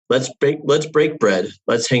 Let's break bread.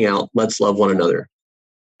 Let's hang out. Let's love one another.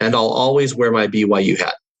 And I'll always wear my BYU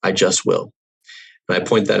hat. I just will. And I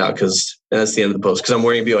point that out because that's the end of the post, because I'm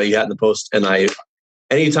wearing a BYU hat in the post, and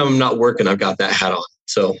anytime I'm not working, I've got that hat on.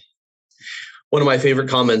 So one of my favorite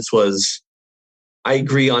comments was, I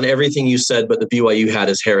agree on everything you said, but the BYU hat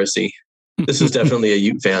is heresy. This is definitely a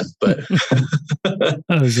Ute fan, but that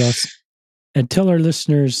was awesome. And tell our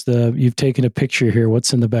listeners you've taken a picture here.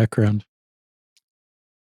 What's in the background?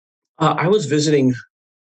 I was visiting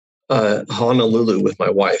Honolulu with my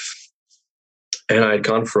wife, and I had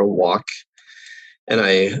gone for a walk. And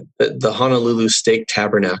the Honolulu Stake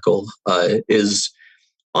Tabernacle is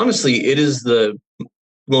the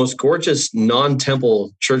most gorgeous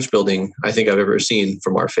non-temple church building I think I've ever seen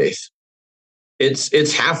from our faith.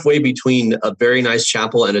 It's halfway between a very nice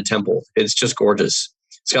chapel and a temple. It's just gorgeous.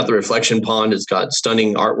 It's got the reflection pond. It's got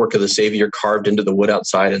stunning artwork of the Savior carved into the wood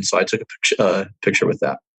outside. And so I took a picture with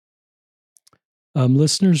that.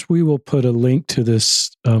 Listeners, we will put a link to this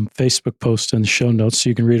Facebook post in the show notes so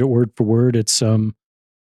you can read it word for word. It's a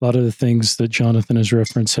lot of the things that Jonathan has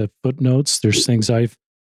referenced have footnotes. There's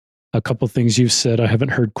a couple things you've said I haven't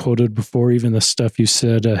heard quoted before, even the stuff you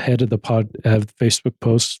said ahead of the Facebook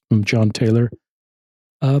post from John Taylor.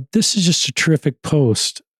 This is just a terrific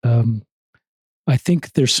post. I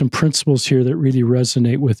think there's some principles here that really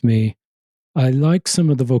resonate with me. I like some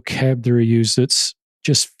of the vocabulary used that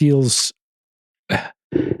just feels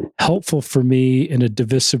helpful for me in a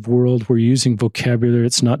divisive world. We're using vocabulary,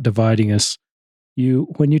 it's not dividing us.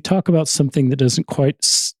 When you talk about something that doesn't quite,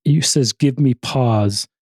 you says, give me pause.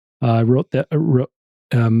 I wrote that,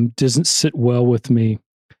 doesn't sit well with me.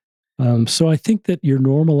 So I think that you're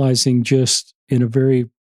normalizing just in a very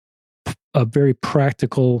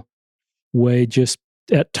practical way, just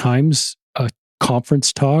at times a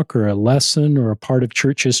conference talk or a lesson or a part of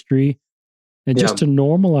church history. And just to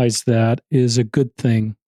normalize that is a good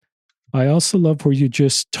thing. I also love where you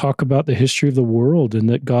just talk about the history of the world and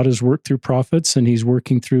that God has worked through prophets and he's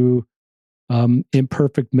working through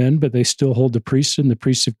imperfect men, but they still hold the priesthood and the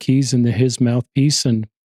priest of keys and his mouthpiece. And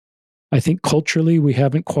I think culturally, we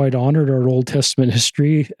haven't quite honored our Old Testament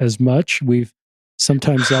history as much. We've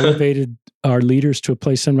sometimes elevated our leaders to a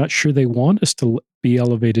place I'm not sure they want us to be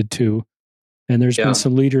elevated to. And there's been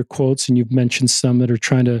some leader quotes, and you've mentioned some that are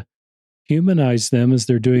trying to humanize them as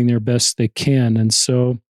they're doing their best they can. And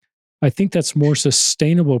so I think that's a more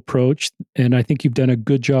sustainable approach. And I think you've done a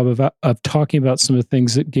good job of talking about some of the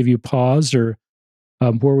things that give you pause, or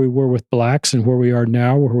where we were with blacks and where we are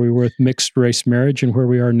now, where we were with mixed race marriage and where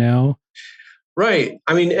we are now. Right.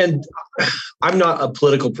 I mean, and I'm not a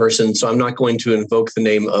political person, so I'm not going to invoke the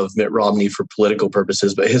name of Mitt Romney for political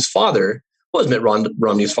purposes, but his father, what was Mitt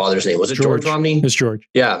Romney's father's name? Was it George Romney? It was George.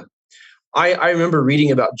 Yeah. I remember reading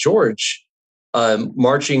about George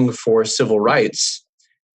marching for civil rights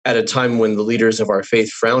at a time when the leaders of our faith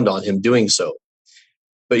frowned on him doing so.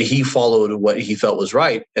 But he followed what he felt was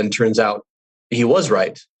right, and turns out he was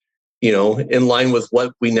right, in line with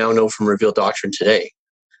what we now know from revealed doctrine today,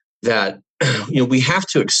 that, we have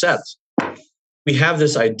to accept, we have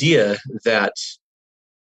this idea that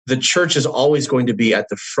the church is always going to be at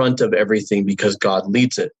the front of everything because God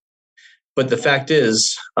leads it. But the fact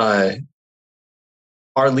is,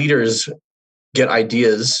 our leaders get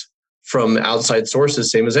ideas from outside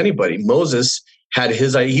sources, same as anybody. Moses had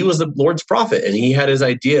he was the Lord's prophet, and he had his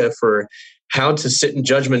idea for how to sit in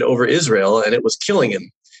judgment over Israel, and it was killing him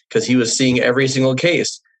because he was seeing every single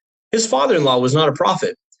case. His father-in-law was not a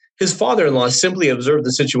prophet. His father-in-law simply observed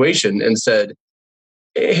the situation and said,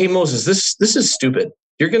 "Hey, Moses, this is stupid.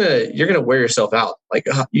 You're gonna wear yourself out. Like,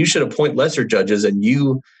 you should appoint lesser judges, and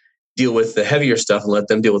you deal with the heavier stuff and let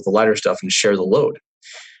them deal with the lighter stuff and share the load."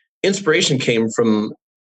 Inspiration came from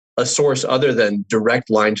a source other than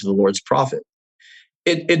direct line to the Lord's prophet.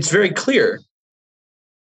 It's very clear.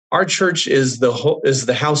 Our church is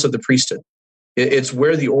the house of the priesthood. It's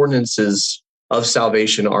where the ordinances of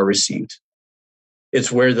salvation are received.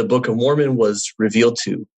 It's where the Book of Mormon was revealed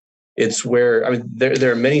to. It's where, I mean,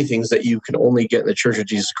 there are many things that you can only get in the Church of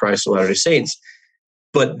Jesus Christ of Latter-day Saints.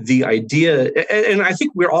 But the idea, and I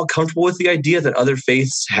think we're all comfortable with the idea that other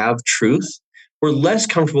faiths have truth. We're less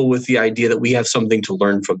comfortable with the idea that we have something to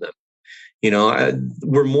learn from them.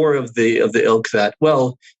 We're more of the ilk that,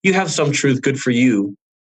 well, you have some truth, good for you.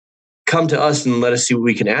 Come to us and let us see what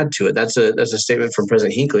we can add to it. That's a statement from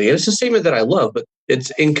President Hinckley. And it's a statement that I love, but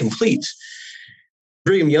it's incomplete.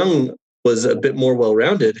 Brigham Young was a bit more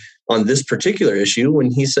well-rounded on this particular issue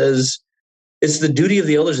when he says, it's the duty of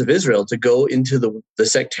the elders of Israel to go into the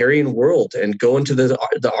sectarian world and go into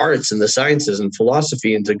the arts and the sciences and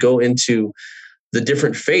philosophy, and to go into the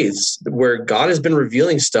different faiths where God has been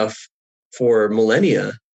revealing stuff for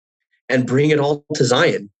millennia, and bring it all to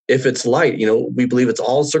Zion. If it's light, we believe it's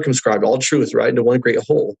all circumscribed, all truth, right into one great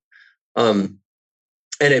whole. And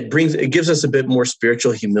it gives us a bit more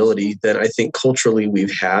spiritual humility than I think culturally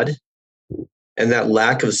we've had. And that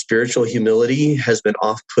lack of spiritual humility has been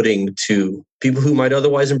off-putting to people who might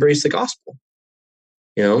otherwise embrace the gospel.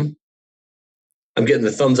 I'm getting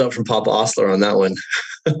the thumbs up from Papa Ostler on that one.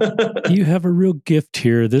 You have a real gift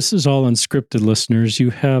here. This is all unscripted, listeners. You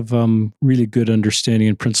have really good understanding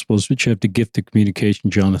and principles, but you have the gift of communication,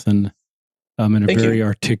 Jonathan, in a very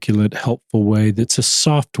articulate, helpful way. That's a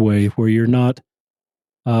soft way where you're not.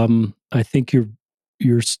 I think you're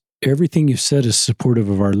everything you said is supportive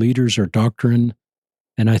of our leaders, our doctrine.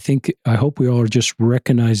 And I hope we all are just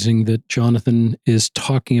recognizing that Jonathan is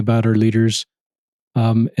talking about our leaders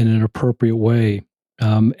in an appropriate way.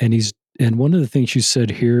 And one of the things you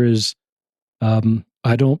said here is,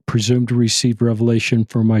 I don't presume to receive revelation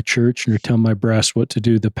from my church nor tell my brass what to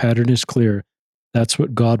do. The pattern is clear. That's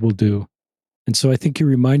what God will do. And so I think you're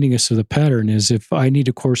reminding us of the pattern is, if I need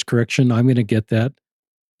a course correction, I'm going to get that.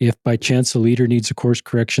 If by chance a leader needs a course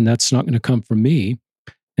correction, that's not going to come from me.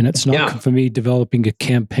 And it's not come from me developing a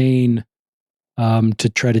campaign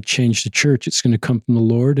to try to change the church. It's going to come from the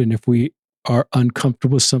Lord. And if we are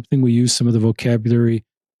uncomfortable with something, we use some of the vocabulary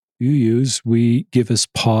you use. We give us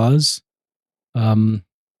pause. And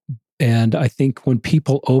I think when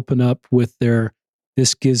people open up with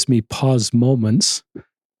this gives me pause moments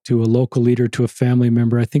to a local leader, to a family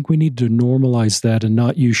member, I think we need to normalize that and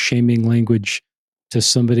not use shaming language to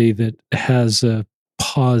somebody that has a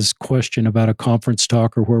pause question about a conference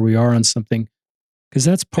talk or where we are on something. Because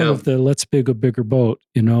that's part of the let's build a bigger boat.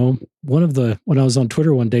 When I was on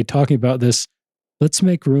Twitter one day talking about this, let's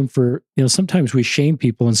make room for, sometimes we shame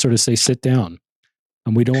people and sort of say, sit down.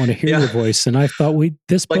 And we don't want to hear your voice. And I thought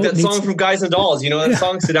this like that song from Guys and Dolls, that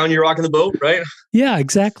song, Sit Down, You're Rocking the Boat, right? Yeah,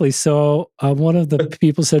 exactly. So one of the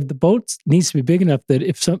people said the boat needs to be big enough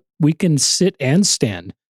that we can sit and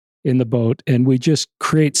stand in the boat and we just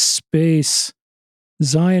create space.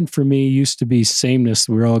 Zion for me used to be sameness.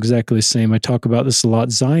 We're all exactly the same. I talk about this a lot.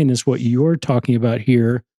 Zion is what you're talking about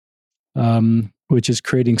here, which is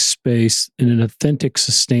creating space in an authentic,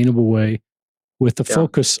 sustainable way with the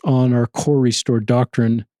focus on our core restored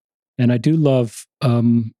doctrine. And I do love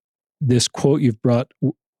this quote you've brought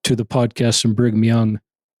to the podcast from Brigham Young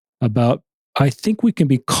about, I think we can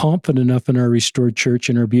be confident enough in our restored church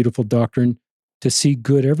and our beautiful doctrine to see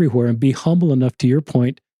good everywhere and be humble enough, to your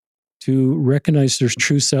point, to recognize there's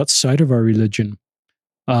truths outside of our religion.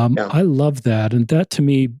 I love that. And that to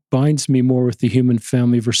me binds me more with the human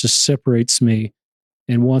family versus separates me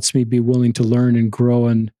and wants me to be willing to learn and grow.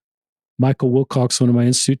 And Michael Wilcox, one of my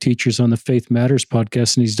institute teachers on the Faith Matters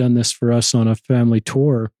podcast, and he's done this for us on a family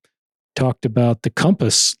tour, talked about the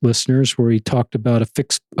compass, listeners, where he talked about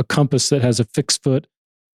a compass that has a fixed foot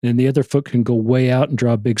and the other foot can go way out and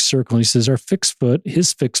draw a big circle. And he says, his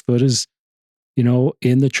fixed foot is,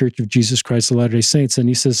 in the Church of Jesus Christ of Latter-day Saints. And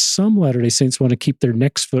he says some Latter-day Saints want to keep their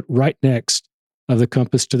next foot right next of the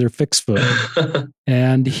compass to their fixed foot.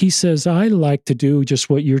 And he says, I like to do just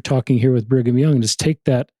what you're talking here with Brigham Young, is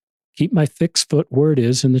keep my fixed foot where it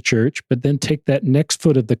is in the church, but then take that next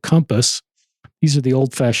foot of the compass. These are the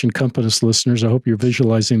old-fashioned compass listeners. I hope you're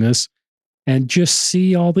visualizing this. And just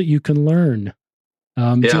see all that you can learn.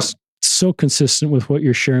 Just so consistent with what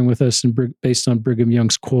you're sharing with us and based on Brigham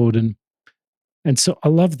Young's quote. And so I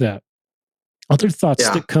love that. Other thoughts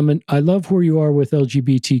that come in, I love where you are with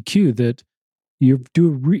LGBTQ, that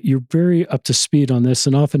you're very up to speed on this.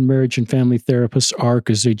 And often marriage and family therapists are,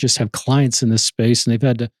 because they just have clients in this space and they've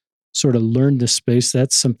had to sort of learn this space.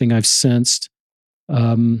 That's something I've sensed.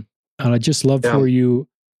 And I just love where you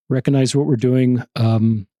recognize what we're doing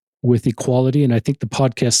with equality. And I think the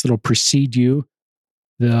podcast that'll precede you,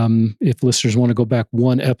 if listeners want to go back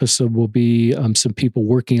one episode, will be some people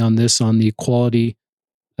working on this, on the equality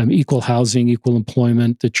equal housing, equal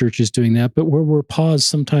employment. The church is doing that, but where we're paused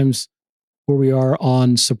sometimes where we are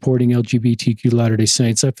on supporting LGBTQ Latter-day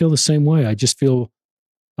Saints, I feel the same way. I just feel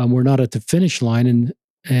we're not at the finish line,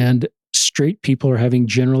 and straight people are having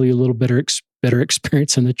generally a little better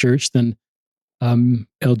experience in the church than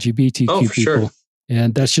LGBTQ people. Sure.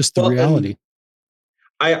 And that's just the reality.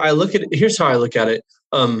 I look at it, here's how I look at it.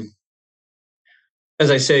 As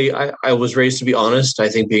I say, I was raised to be honest. I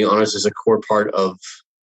think being honest is a core part of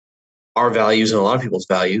our values and a lot of people's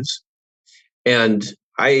values. And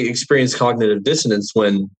I experienced cognitive dissonance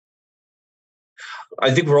when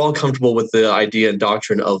I think we're all comfortable with the idea and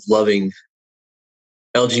doctrine of loving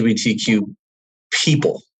LGBTQ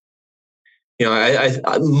people. You know,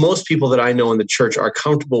 I most people that I know in the church are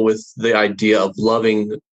comfortable with the idea of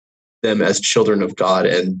loving them as children of God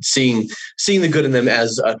and seeing the good in them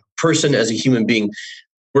as a person, as a human being.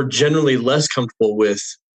 We're generally less comfortable with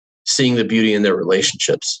seeing the beauty in their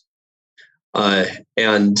relationships.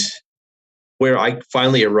 And where I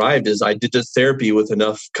finally arrived is I did therapy with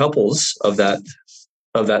enough couples of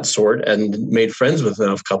that sort and made friends with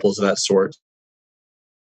enough couples of that sort,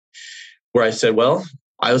 where I said, well,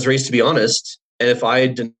 I was raised to be honest. And if I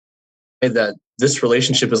deny that this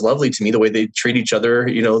relationship is lovely to me, the way they treat each other,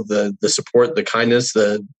 you know, the support, the kindness,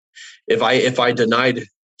 if I denied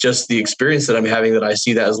just the experience that I'm having, that I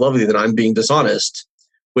see that as lovely, then I'm being dishonest,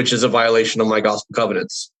 which is a violation of my gospel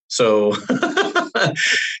covenants. So,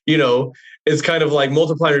 you know, it's kind of like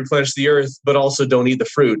multiply and replenish the earth, but also don't eat the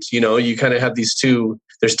fruit. You know, you kind of have these two,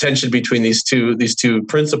 there's tension between these two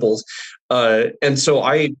principles. And so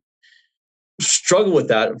I struggled with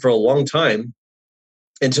that for a long time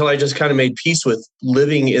until I just kind of made peace with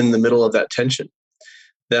living in the middle of that tension.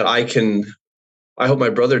 That I hope my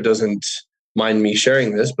brother doesn't mind me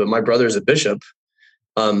sharing this, but my brother is a bishop.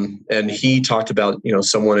 And he talked about, you know,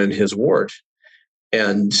 someone in his ward,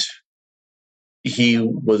 and he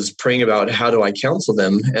was praying about how do I counsel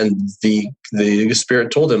them. And the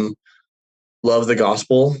Spirit told him, love the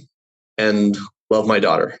gospel and love my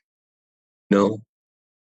daughter. You know,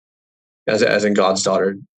 as in God's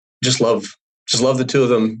daughter, just love the two of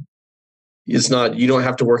them. It's not, you don't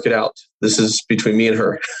have to work it out. This is between me and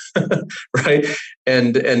her. Right.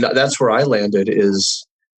 And that's where I landed, is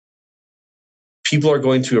people are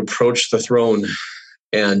going to approach the throne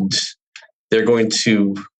and they're going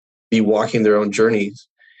to be walking their own journeys.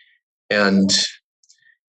 And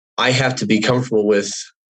I have to be comfortable with,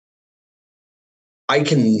 I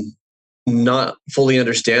can not fully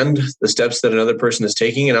understand the steps that another person is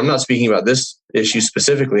taking. And I'm not speaking about this issue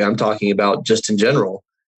specifically. I'm talking about just in general.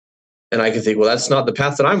 And I can think, well, that's not the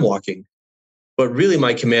path that I'm walking. But really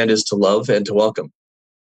my command is to love and to welcome.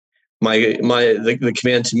 The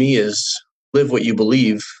command to me is live what you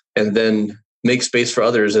believe, and then make space for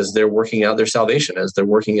others as they're working out their salvation, as they're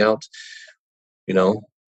working out, you know,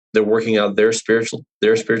 they're working out their spiritual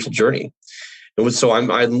journey. And so I'm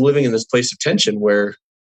living in this place of tension where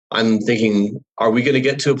I'm thinking, are we going to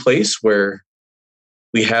get to a place where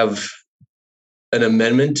we have an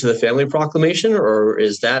amendment to the family proclamation, or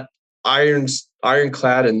is that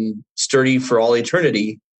ironclad and sturdy for all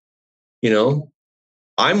eternity? You know,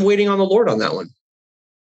 I'm waiting on the Lord on that one.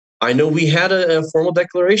 I know we had a formal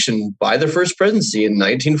declaration by the First Presidency in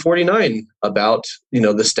 1949 about, you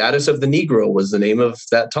know, the status of the Negro was the name of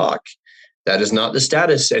that talk. That is not the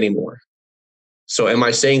status anymore. So am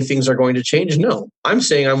I saying things are going to change? No, I'm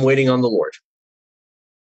saying I'm waiting on the Lord.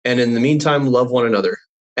 And in the meantime, love one another.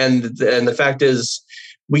 And the fact is,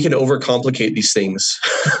 we can overcomplicate these things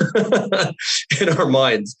in our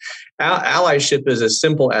minds. Allyship is as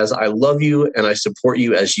simple as I love you and I support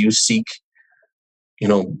you as you seek, you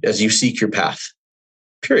know, as you seek your path,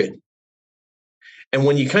 period. And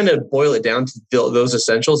when you kind of boil it down to those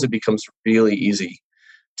essentials, it becomes really easy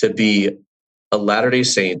to be a Latter-day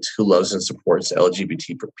Saint who loves and supports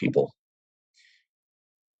LGBT people.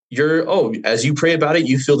 As you pray about it,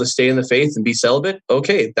 you feel to stay in the faith and be celibate.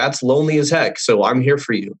 Okay, that's lonely as heck. So I'm here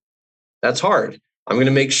for you. That's hard. I'm going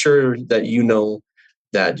to make sure that you know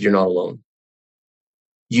that you're not alone.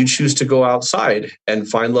 You choose to go outside and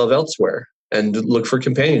find love elsewhere and look for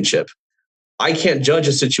companionship. I can't judge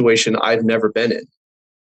a situation I've never been in.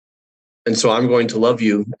 And so I'm going to love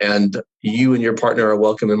you, and you and your partner are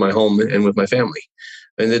welcome in my home and with my family.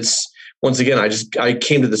 And it's, once again, I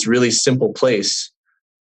came to this really simple place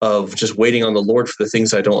of just waiting on the Lord for the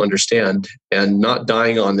things I don't understand, and not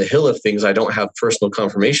dying on the hill of things I don't have personal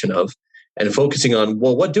confirmation of, and focusing on,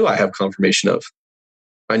 well, what do I have confirmation of?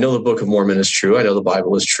 I know the Book of Mormon is true. I know the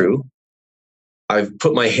Bible is true. I've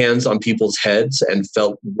put my hands on people's heads and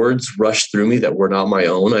felt words rush through me that were not my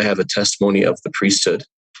own. I have a testimony of the priesthood.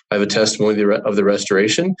 I have a testimony of the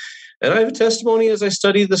restoration. And I have a testimony as I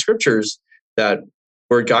study the scriptures that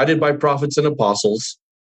we're guided by prophets and apostles,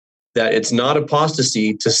 that it's not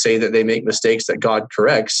apostasy to say that they make mistakes that God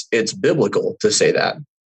corrects. It's biblical to say that.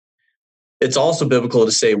 It's also biblical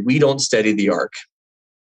to say we don't steady the ark.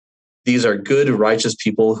 These are good, righteous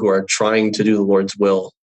people who are trying to do the Lord's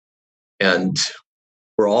will. And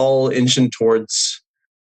we're all inching towards,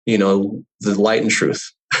 the light and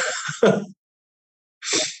truth.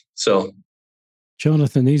 So,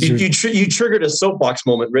 Jonathan, you triggered a soapbox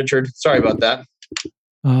moment, Richard. Sorry about that.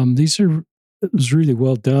 It was really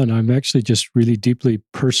well done. I'm actually just really deeply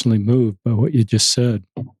personally moved by what you just said.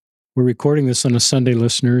 We're recording this on a Sunday,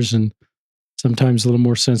 listeners, and sometimes a little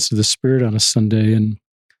more sense of the Spirit on a Sunday. And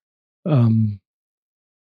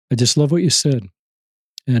I just love what you said.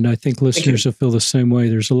 And I think listeners will feel the same way.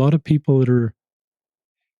 There's a lot of people that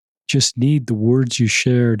just need the words you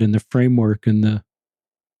shared and the framework and the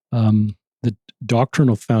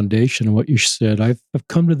doctrinal foundation of what you said. I've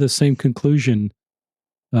come to the same conclusion.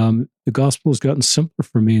 The gospel has gotten simpler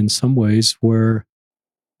for me in some ways, where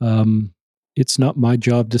it's not my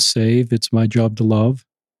job to save, it's my job to love.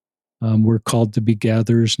 We're called to be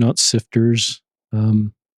gatherers, not sifters.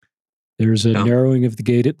 There's a narrowing of the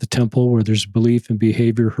gate at the temple where there's belief and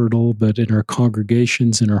behavior hurdle, but in our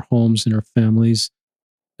congregations, in our homes, in our families,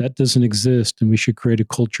 that doesn't exist. And we should create a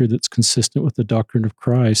culture that's consistent with the doctrine of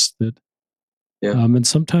Christ. And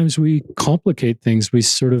sometimes we complicate things.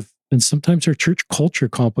 And sometimes our church culture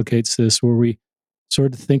complicates this, where we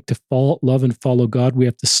sort of think to love and follow God, we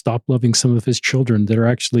have to stop loving some of his children that are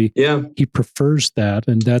actually, he prefers that.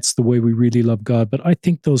 And that's the way we really love God. But I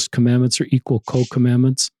think those commandments are equal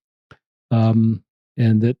co-commandments. And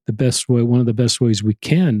that one of the best ways we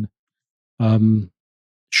can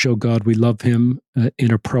show God we love him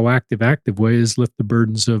in a proactive, active way is lift the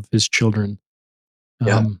burdens of his children.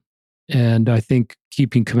 And I think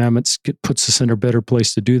keeping commandments puts us in a better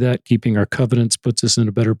place to do that. Keeping our covenants puts us in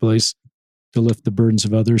a better place to lift the burdens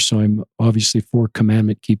of others. So I'm obviously for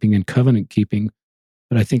commandment keeping and covenant keeping.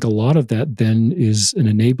 But I think a lot of that then is an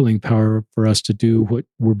enabling power for us to do what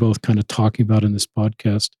we're both kind of talking about in this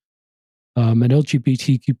podcast. And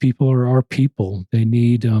LGBTQ people are our people. They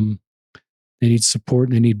need support,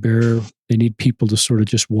 and they need people to sort of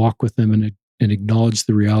just walk with them and acknowledge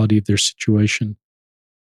the reality of their situation.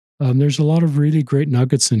 There's a lot of really great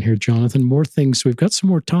nuggets in here, Jonathan. More things. We've got some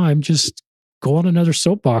more time. Just go on another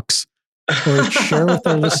soapbox or share with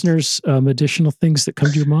our listeners additional things that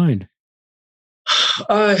come to your mind.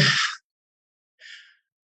 I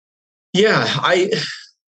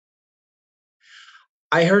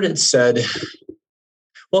heard it said,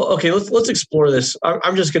 well, okay, let's explore this.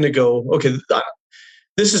 I'm just going to go, okay,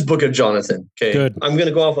 this is Book of Jonathan. Okay. Good. I'm going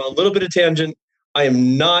to go off on a little bit of tangent. I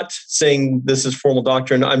am not saying this is formal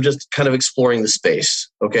doctrine. I'm just kind of exploring the space.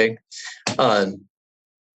 Okay.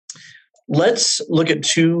 Let's look at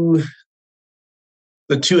the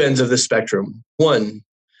two ends of the spectrum. One,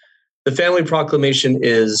 the family proclamation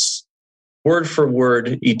is word for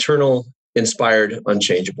word, eternal, inspired,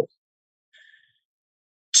 unchangeable.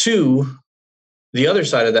 Two, the other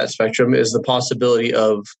side of that spectrum is the possibility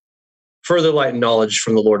of further light and knowledge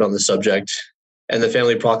from the Lord on the subject. And the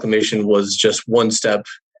family proclamation was just one step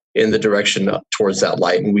in the direction towards that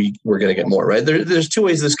light. And we're going to get more, right? There's two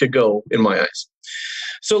ways this could go in my eyes.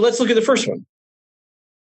 So let's look at the first one.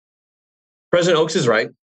 President Oaks is right.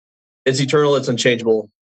 It's eternal. It's unchangeable.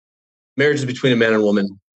 Marriage is between a man and a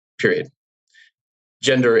woman, period.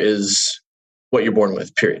 Gender is what you're born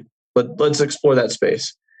with, period. But let's explore that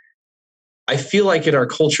space. I feel like in our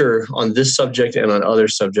culture on this subject and on other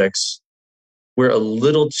subjects, we're a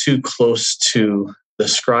little too close to the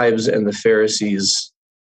scribes and the Pharisees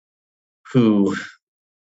who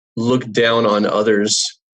look down on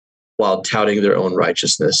others while touting their own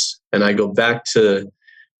righteousness. And I go back to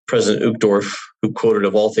President Uchtdorf, who quoted,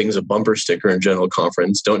 of all things, a bumper sticker in General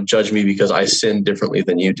Conference, "Don't judge me because I sin differently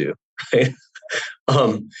than you do." Right?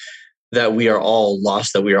 That we are all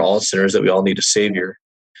lost, that we are all sinners, that we all need a savior.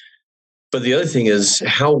 But the other thing is,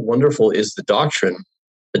 how wonderful is the doctrine?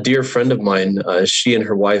 A dear friend of mine, she and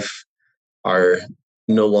her wife are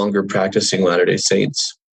no longer practicing Latter-day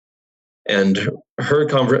Saints. And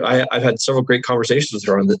I've had several great conversations with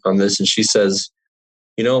her on this, and she says,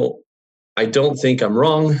 I don't think I'm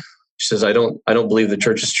wrong. She says, I don't believe the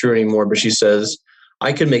church is true anymore. But she says,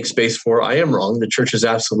 I can make space for I am wrong. The church is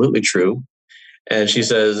absolutely true. And she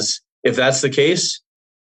says, if that's the case,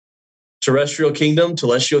 telestial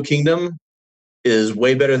kingdom is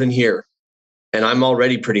way better than here. And I'm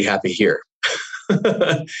already pretty happy here.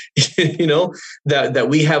 That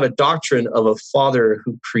we have a doctrine of a father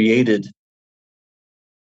who created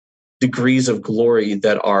degrees of glory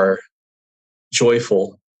that are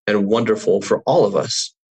joyful and wonderful for all of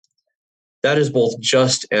us. That is both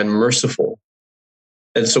just and merciful.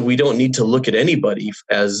 And so we don't need to look at anybody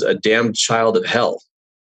as a damned child of hell.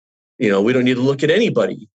 We don't need to look at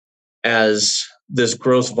anybody as this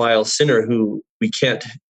gross, vile sinner who we can't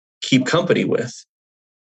keep company with.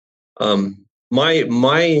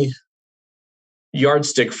 My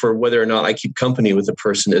yardstick for whether or not I keep company with a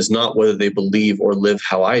person is not whether they believe or live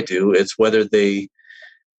how I do. It's whether they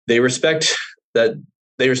respect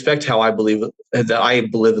how I believe, that I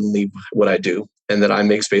believe and leave what I do, and that I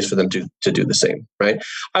make space for them to do the same, right?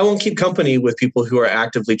 I won't keep company with people who are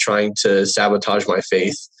actively trying to sabotage my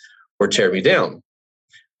faith or tear me down.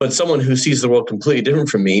 But someone who sees the world completely different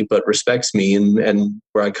from me, but respects me and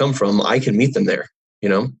where I come from, I can meet them there,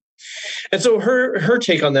 And so her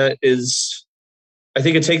take on that is, I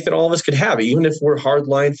think, a take that all of us could have, even if we're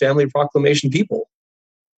hardline family proclamation people,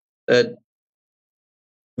 that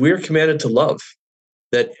we're commanded to love,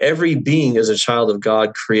 that every being is a child of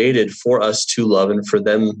God, created for us to love and for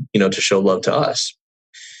them, to show love to us.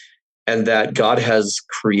 And that God has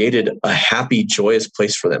created a happy, joyous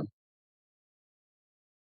place for them.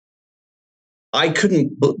 I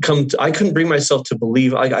couldn't bring myself to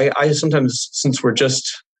believe. I sometimes, since we're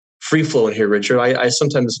just free flowing here, Richard, I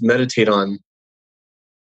sometimes meditate on,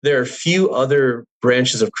 there are few other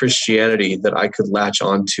branches of Christianity that I could latch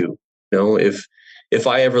onto. If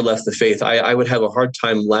I ever left the faith, I would have a hard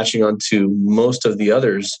time latching onto most of the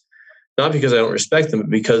others, not because I don't respect them, but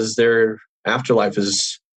because their afterlife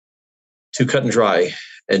is too cut and dry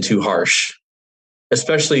and too harsh,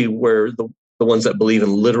 especially where the ones that believe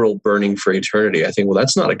in literal burning for eternity. I think, well,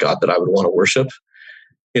 that's not a God that I would want to worship.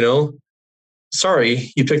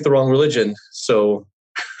 Sorry, you picked the wrong religion. So,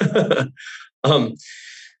 and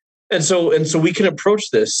so we can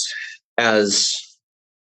approach this as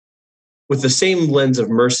with the same lens of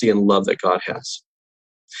mercy and love that God has.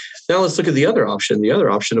 Now let's look at the other option. The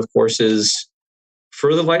other option, of course, is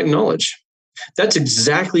further light and knowledge. That's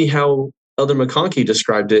exactly how Elder McConkie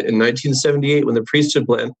described it in 1978 when the priesthood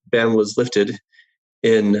ban was lifted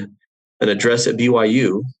in an address at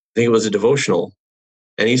BYU. I think it was a devotional.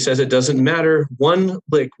 And he says, it doesn't matter one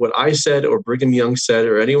lick what I said or Brigham Young said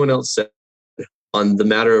or anyone else said on the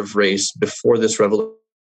matter of race before this revelation.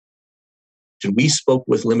 We spoke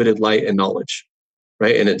with limited light and knowledge,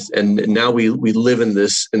 right? And now we live in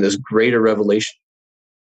this greater revelation.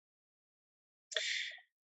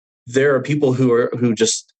 There are people who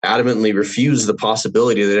just adamantly refuse the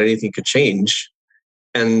possibility that anything could change,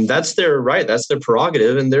 and that's their right, that's their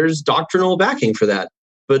prerogative, and there's doctrinal backing for that.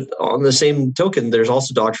 But on the same token, there's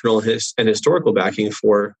also doctrinal and historical backing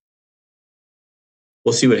for,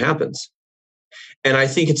 we'll see what happens. And I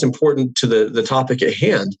think it's important to the topic at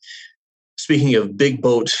hand. Speaking of big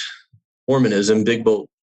boat Mormonism, big boat,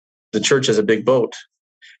 the church as a big boat,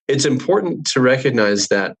 it's important to recognize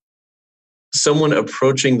that someone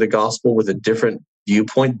approaching the gospel with a different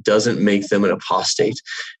viewpoint doesn't make them an apostate.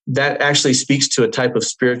 That actually speaks to a type of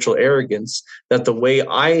spiritual arrogance, that the way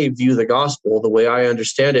I view the gospel, the way I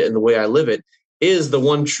understand it, and the way I live it is the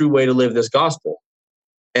one true way to live this gospel.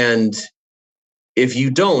 And if you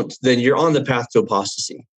don't, then you're on the path to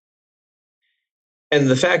apostasy. And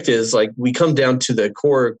the fact is, we come down to the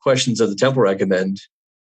core questions of the Temple Recommend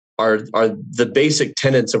are the basic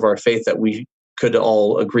tenets of our faith that we could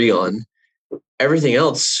all agree on. Everything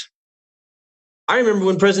else, I remember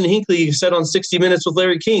when President Hinckley said on 60 Minutes with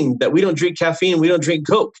Larry King that we don't drink caffeine, we don't drink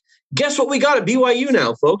Coke. Guess what we got at BYU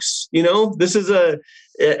now, folks? This is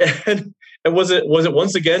and was it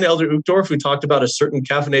once again Elder Uchtdorf who talked about a certain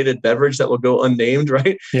caffeinated beverage that will go unnamed,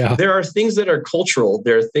 right? Yeah. There are things that are cultural.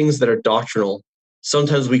 There are things that are doctrinal.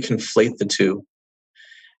 Sometimes we conflate the two.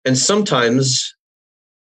 And sometimes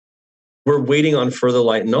we're waiting on further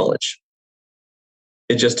light and knowledge.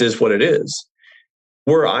 It just is what it is.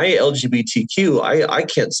 Were I LGBTQ, I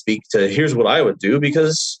can't speak to here's what I would do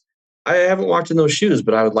because I haven't walked in those shoes,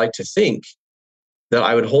 but I would like to think that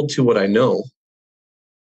I would hold to what I know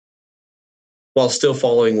while still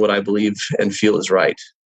following what I believe and feel is right.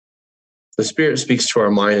 The Spirit speaks to our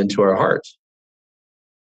mind and to our heart.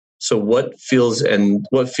 So what feels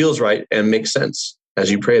right and makes sense as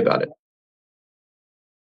you pray about it.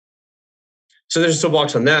 So there's a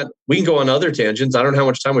soapbox on that. We can go on other tangents. I don't know how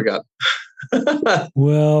much time we got.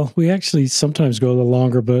 Well, we actually sometimes go a little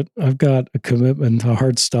longer, but I've got a commitment, a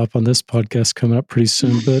hard stop on this podcast coming up pretty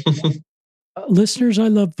soon. But listeners, I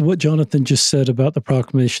love what Jonathan just said about the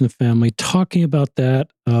proclamation of family, talking about that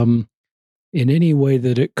in any way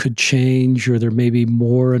that it could change or there may be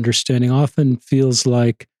more understanding often feels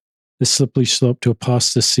like the slippery slope to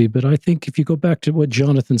apostasy. But I think if you go back to what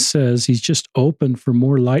Jonathan says, he's just open for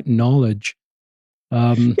more light and knowledge.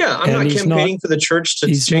 I'm not campaigning for the church to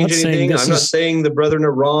change anything. I'm not saying the brethren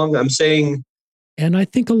are wrong. I'm saying... And I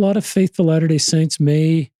think a lot of faithful Latter-day Saints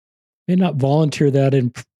may not volunteer that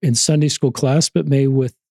in Sunday school class, but may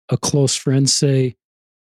with a close friend say,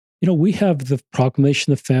 we have the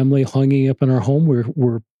proclamation of the family hanging up in our home.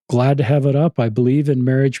 We're glad to have it up. I believe in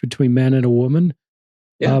marriage between man and a woman.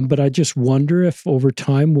 Yeah. But I just wonder if over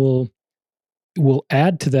time we'll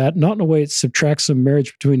add to that, not in a way it subtracts a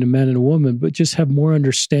marriage between a man and a woman, but just have more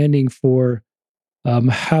understanding for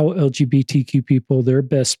how LGBTQ people, their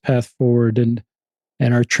best path forward, and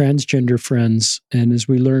our transgender friends. And as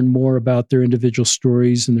we learn more about their individual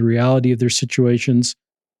stories and the reality of their situations,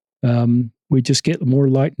 we just get more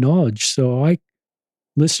light knowledge. So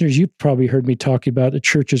listeners, you've probably heard me talk about the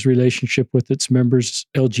church's relationship with its members,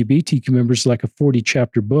 LGBTQ members, like a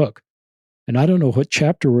 40-chapter book. And I don't know what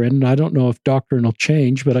chapter we're in, and I don't know if doctrine will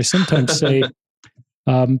change, but I sometimes say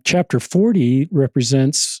chapter 40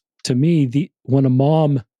 represents, to me, when a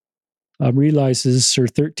mom realizes her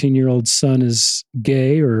 13-year-old son is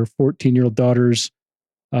gay or her 14-year-old daughter's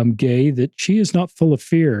gay, that she is not full of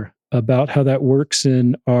fear about how that works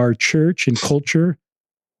in our church and culture.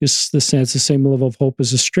 It's the same level of hope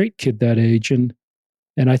as a straight kid that age. And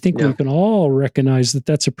I think we can all recognize that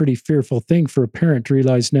that's a pretty fearful thing for a parent to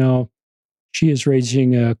realize now she is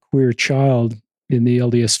raising a queer child in the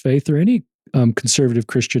LDS faith or any conservative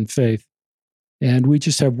Christian faith. And we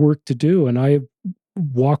just have work to do. And I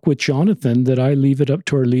walk with Jonathan that I leave it up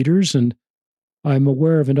to our leaders. And I'm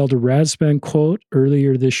aware of an Elder Rasband quote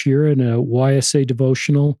earlier this year in a YSA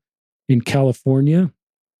devotional in California.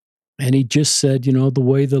 And he just said, the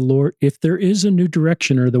way the Lord, if there is a new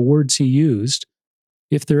direction, or the words he used,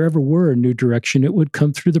 if there ever were a new direction, it would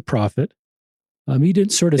come through the prophet. He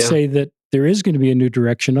didn't sort of say that there is going to be a new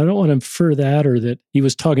direction. I don't want to infer that or that he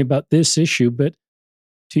was talking about this issue, but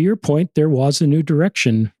to your point, there was a new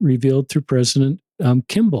direction revealed through President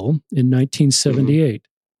Kimball in 1978.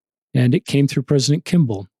 And it came through President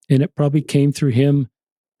Kimball. And it probably came through him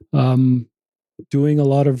doing a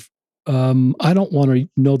lot of, I don't want to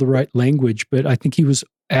know the right language, but I think he was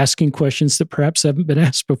asking questions that perhaps haven't been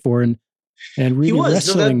asked before and really he was.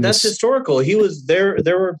 Wrestling. No, that's historical. He was there.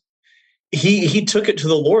 He took it to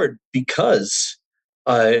the Lord because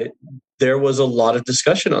there was a lot of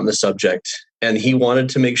discussion on the subject, and he wanted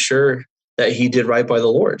to make sure that he did right by the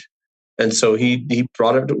Lord. And so he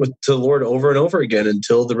brought it to the Lord over and over again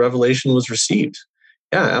until the revelation was received.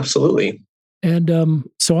 Yeah, absolutely. And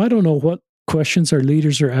so I don't know what questions our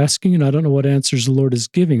leaders are asking, and I don't know what answers the Lord is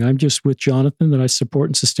giving. I'm just with Jonathan that I support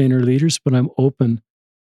and sustain our leaders, but I'm open.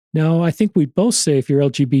 Now, I think we both say if you're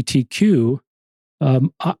LGBTQ,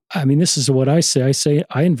 I mean, this is what I say.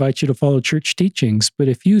 I invite you to follow church teachings, but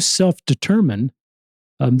if you self-determine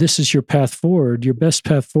this is your path forward, your best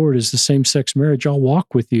path forward is the same-sex marriage, I'll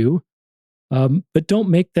walk with you. But don't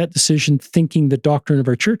make that decision thinking the doctrine of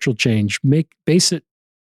our church will change. Base it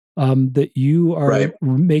that you are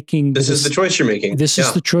making. This is the choice you're making. This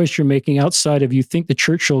is the choice you're making outside of you think the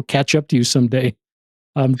church will catch up to you someday.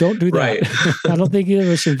 Don't do that. Right. I don't think either of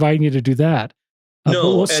us are inviting you to do that. No,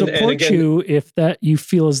 but we'll support you if that you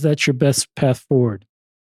feel as that's your best path forward.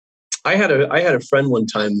 I had a friend one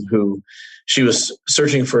time who she was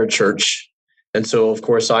searching for a church, and so of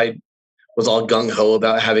course I was all gung ho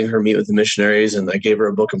about having her meet with the missionaries, and I gave her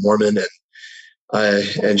a Book of Mormon,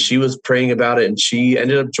 and she was praying about it, and she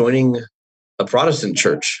ended up joining a Protestant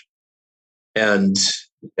church, and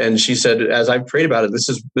she said, as I prayed about it,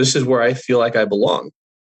 this is where I feel like I belong.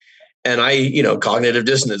 And cognitive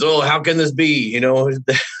dissonance. Oh, how can this be? And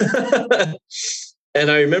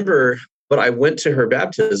I remember, but I went to her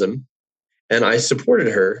baptism and I supported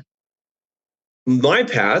her. My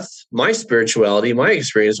path, my spirituality, my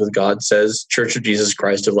experience with God says Church of Jesus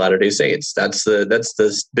Christ of Latter-day Saints. That's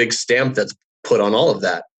the big stamp that's put on all of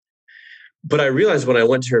that. But I realized when I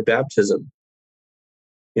went to her baptism,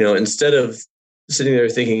 instead of sitting there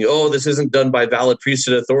thinking, oh, this isn't done by valid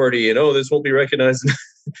priesthood authority, and oh, this won't be recognized.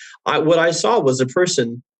 What I saw was a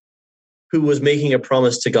person who was making a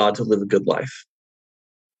promise to God to live a good life.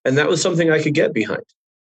 And that was something I could get behind.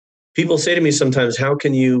 People say to me sometimes, how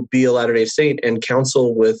can you be a Latter-day Saint and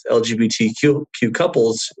counsel with LGBTQ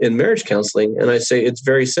couples in marriage counseling? And I say, it's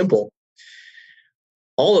very simple.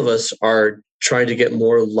 All of us are trying to get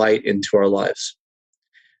more light into our lives.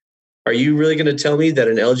 Are you really going to tell me that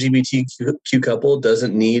an LGBTQ couple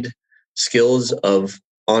doesn't need skills of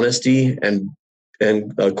honesty and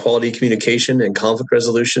quality communication and conflict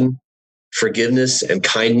resolution, forgiveness and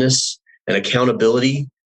kindness and accountability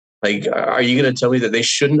Like, are you going to tell me that they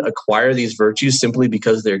shouldn't acquire these virtues simply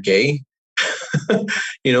because they're gay?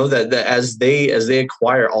 that as they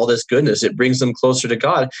acquire all this goodness, it brings them closer to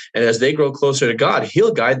God. And as they grow closer to God,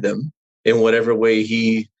 he'll guide them in whatever way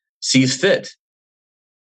he sees fit.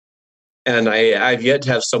 And I've yet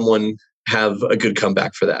to have someone have a good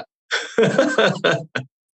comeback for that.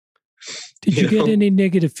 Did you get any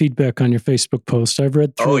negative feedback on your Facebook post? I've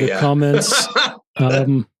read through the comments.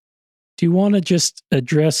 Do you want to just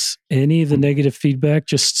address any of the negative feedback,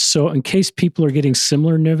 just so in case people are getting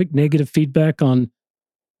similar negative feedback on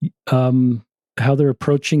how they're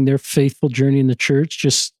approaching their faithful journey in the church,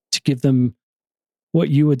 just to give them what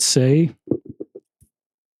you would say?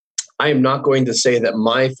 I am not going to say that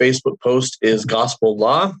my Facebook post is gospel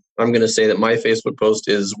law. I'm going to say that my Facebook post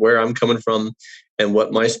is where I'm coming from and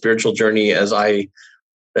what my spiritual journey as I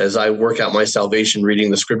work out my salvation, reading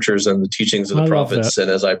the scriptures and the teachings of the prophets, and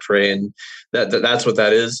as I pray, and that's what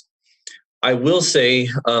that is. I will say,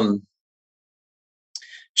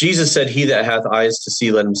 Jesus said, "He that hath eyes to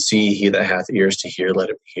see, let him see. He that hath ears to hear, let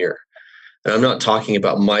him hear." And I'm not talking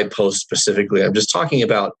about my post specifically. I'm just talking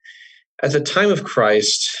about at the time of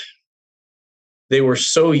Christ, they were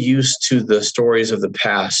so used to the stories of the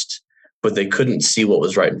past, but they couldn't see what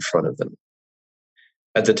was right in front of them.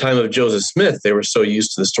 At the time of Joseph Smith, they were so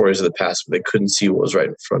used to the stories of the past, but they couldn't see what was right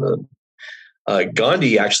in front of them.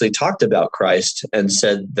 Gandhi actually talked about Christ and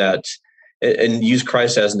said that, and used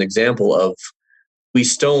Christ as an example of, we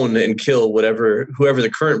stone and kill whoever the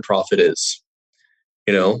current prophet is,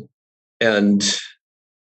 and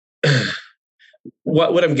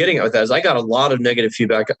what I'm getting at with that is I got a lot of negative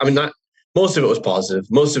feedback. I mean, not most of it was positive.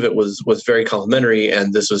 Most of it was very complimentary,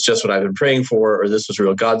 and this was just what I've been praying for, or this was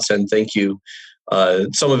real godsend. Thank you.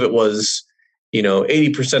 Some of it was,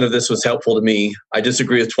 80% of this was helpful to me. I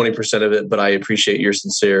disagree with 20% of it, but I appreciate your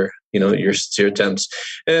sincere attempts.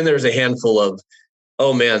 And then there's a handful of,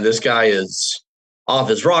 oh man, this guy is off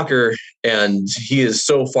his rocker and he is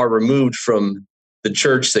so far removed from the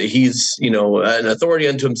church that he's, an authority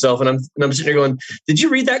unto himself. And I'm sitting here going, did you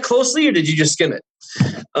read that closely or did you just skim it?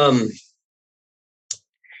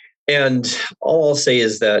 And all I'll say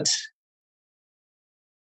is that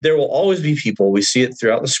there will always be people, we see it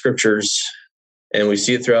throughout the scriptures and we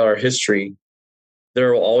see it throughout our history.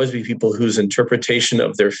 There will always be people whose interpretation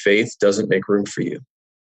of their faith doesn't make room for you.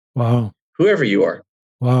 Wow. Whoever you are.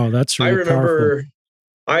 Wow, that's really powerful. I remember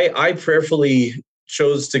I prayerfully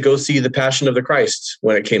chose to go see The Passion of the Christ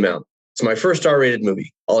when it came out. It's my first R-rated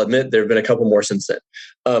movie. I'll admit there have been a couple more since then.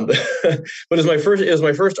 But it was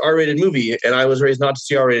my first R-rated movie, and I was raised not to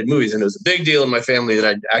see R-rated movies, and it was a big deal in my family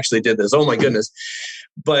that I actually did this. Oh my goodness.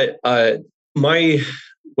 But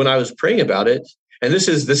when I was praying about it, and this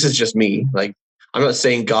is just me, like, I'm not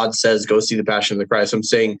saying God says go see The Passion of the Christ. I'm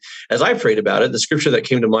saying as I prayed about it, the scripture that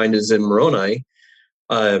came to mind is in Moroni.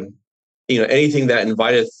 Anything that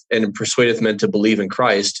inviteth and persuadeth men to believe in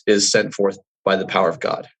Christ is sent forth by the power of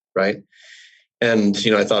God, right? And,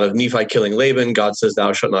 I thought of Nephi killing Laban. God says,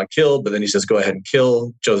 thou shalt not kill, but then he says, go ahead and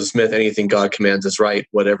kill. Joseph Smith, anything God commands is right,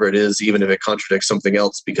 whatever it is, even if it contradicts something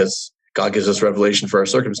else, because God gives us revelation for our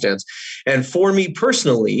circumstance. And for me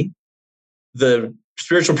personally, the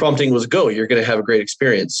spiritual prompting was go, you're going to have a great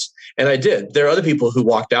experience. And I did. There are other people who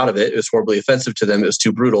walked out of it. It was horribly offensive to them. It was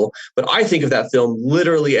too brutal. But I think of that film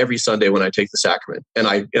literally every Sunday when I take the sacrament, and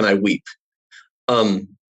I weep. And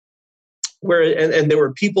there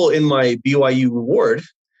were people in my BYU ward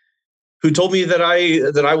who told me that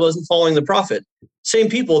I wasn't following the prophet. Same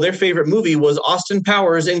people, their favorite movie was Austin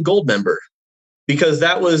Powers and Goldmember, because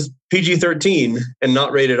that was PG-13 and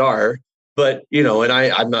not rated R. But, and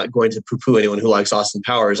I'm not going to poo-poo anyone who likes Austin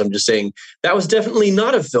Powers. I'm just saying that was definitely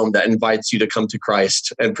not a film that invites you to come to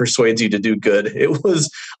Christ and persuades you to do good. It was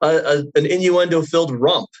an innuendo-filled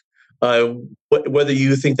romp. Whether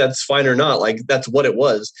you think that's fine or not, like, that's what it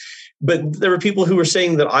was. But there were people who were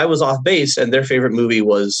saying that I was off base and their favorite movie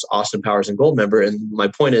was Austin Powers and Goldmember. And my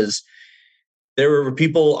point is, there were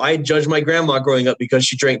people, I judged my grandma growing up because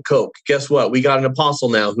she drank Coke. Guess what? We got an apostle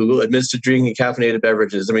now who admits to drinking caffeinated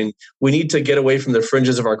beverages. I mean, we need to get away from the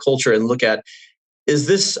fringes of our culture and look at, is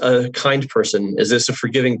this a kind person? Is this a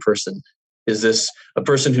forgiving person? Is this a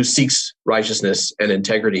person who seeks righteousness and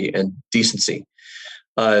integrity and decency?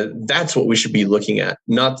 That's what we should be looking at,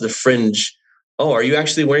 not the fringe. Oh, are you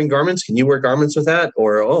actually wearing garments? Can you wear garments with that?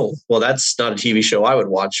 Or, oh, well, that's not a TV show I would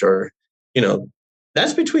watch. Or,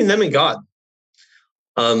 that's between them and God.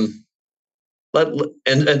 And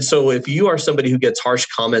so if you are somebody who gets harsh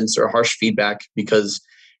comments or harsh feedback because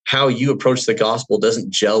how you approach the gospel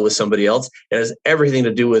doesn't gel with somebody else, it has everything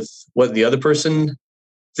to do with what the other person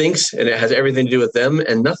thinks, and it has everything to do with them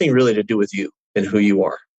and nothing really to do with you and who you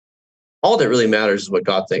are. all that really matters is what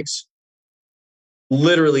God thinks.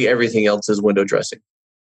 Literally everything else is window dressing.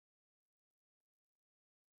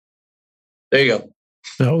 There you go.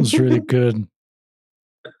 That was really good.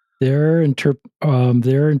 Their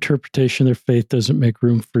interpretation, their faith doesn't make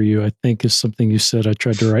room for you, I think, is something you said. I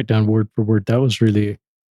tried to write down word for word. That was really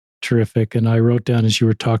terrific. And I wrote down as you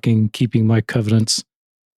were talking, keeping my covenants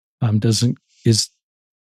doesn't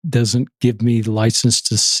give me license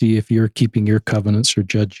to see if you're keeping your covenants or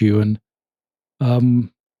judge you. And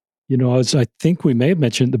as I think we may have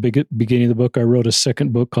mentioned at the beginning of the book, I wrote a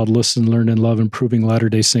second book called Listen, Learn, and Love, Improving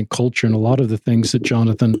Latter-day Saint Culture. And a lot of the things that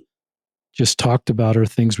Jonathan just talked about are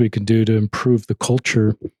things we can do to improve the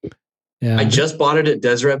culture. And I just bought it at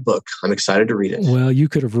Deseret Book. I'm excited to read it. Well, you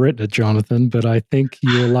could have written it, Jonathan, but I think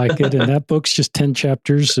you'll like it. And that book's just 10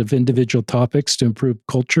 chapters of individual topics to improve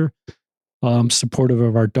culture, supportive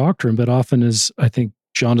of our doctrine. But often, as I think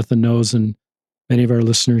Jonathan knows and many of our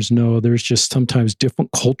listeners know, there's just sometimes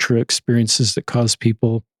different cultural experiences that cause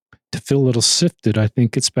people to feel a little sifted. I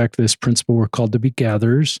think it's back to this principle we're called to be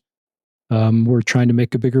gatherers. We're trying to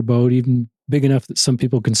make a bigger boat, even big enough that some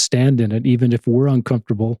people can stand in it, even if we're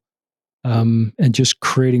uncomfortable, and just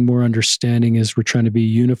creating more understanding as we're trying to be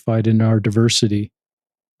unified in our diversity.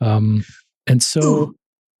 And so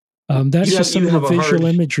that's just some of the visual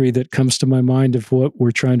imagery that comes to my mind of what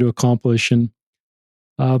we're trying to accomplish. And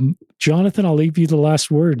Jonathan, I'll leave you the last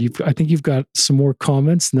word. I think you've got some more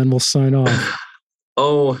comments, and then we'll sign off.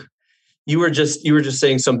 Oh, you were just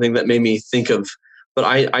saying something that made me think of. But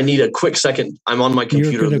I need a quick second. I'm on my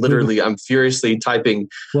computer, literally. I'm furiously typing.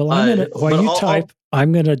 Well, while you type,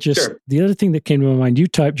 I'm going to just, sure. The other thing that came to my mind, you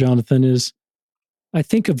type, Jonathan, is I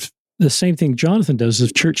think of the same thing Jonathan does.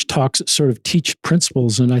 If church talks, sort of teach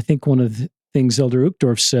principles. And I think one of the things Elder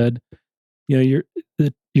Uchtdorf said, your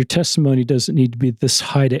testimony doesn't need to be this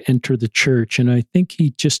high to enter the church. And I think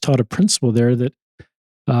he just taught a principle there that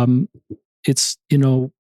it's,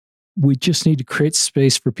 we just need to create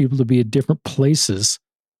space for people to be at different places.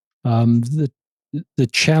 The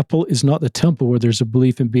chapel is not the temple where there's a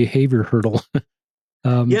belief and behavior hurdle.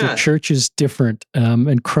 The church is different.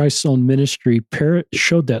 And Christ's own ministry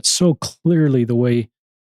showed that so clearly, the way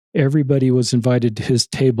everybody was invited to his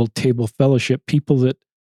table fellowship, people that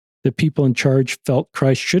the people in charge felt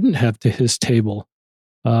Christ shouldn't have to his table.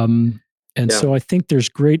 So I think there's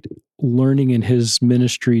great learning in his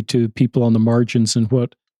ministry to people on the margins, and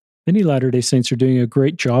what many Latter-day Saints are doing a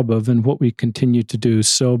great job of, and what we continue to do.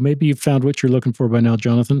 So maybe you've found what you're looking for by now,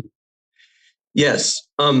 Jonathan. Yes.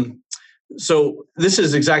 So this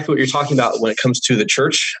is exactly what you're talking about when it comes to the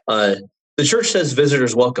church. The church says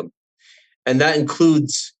visitors welcome. And that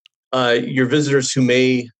includes your visitors who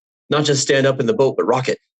may not just stand up in the boat, but rock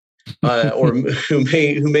it, or who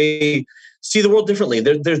may see the world differently.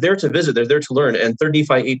 They're there to visit. They're there to learn. And 3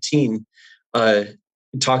 Nephi 18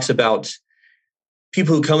 talks about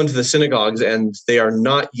people who come into the synagogues and they are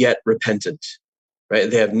not yet repentant, right?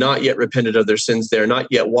 They have not yet repented of their sins. They are not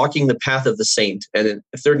yet walking the path of the saint. And in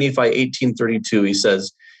 3 Nephi 18:32, he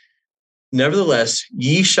says, "Nevertheless,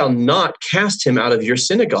 ye shall not cast him out of your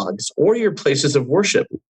synagogues or your places of worship,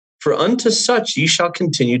 for unto such ye shall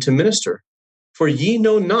continue to minister. For ye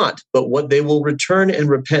know not but what they will return and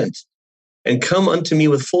repent, and come unto me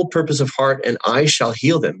with full purpose of heart, and I shall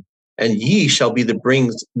heal them. And ye shall be the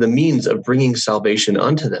means of bringing salvation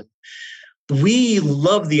unto them." We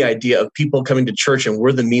love the idea of people coming to church and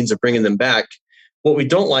we're the means of bringing them back. What we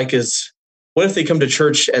don't like is, what if they come to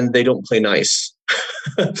church and they don't play nice?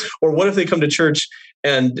 Or what if they come to church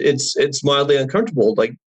and it's mildly uncomfortable?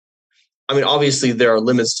 Obviously there are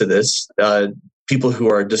limits to this. People who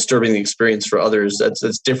are disturbing the experience for others,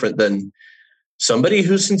 that's different than somebody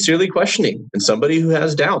who's sincerely questioning, and somebody who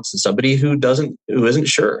has doubts, and somebody who isn't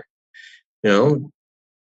sure.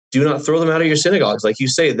 Do not throw them out of your synagogues. Like you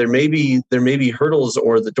say, there may be hurdles,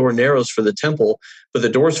 or the door narrows for the temple, but the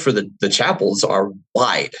doors for the chapels are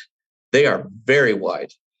wide. They are very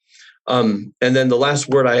wide. And then the last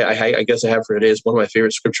word I guess I have for today is one of my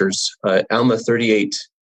favorite scriptures, Alma 38,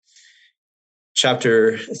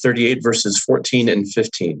 chapter 38, verses 14 and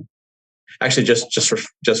 15. Actually, just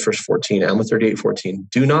verse 14, Alma 38:14.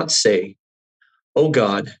 "Do not say, O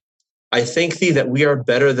God, I thank thee that we are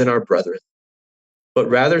better than our brethren, but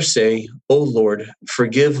rather say, O Lord,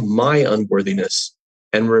 forgive my unworthiness,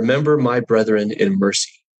 and remember my brethren in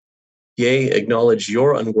mercy. Yea, acknowledge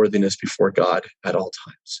your unworthiness before God at all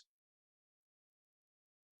times."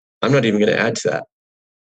 I'm not even going to add to that.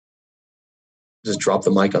 Just drop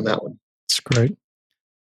the mic on that one. That's great.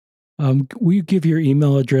 Will you give your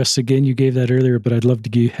email address again? You gave that earlier, but I'd love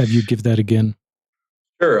to have you give that again.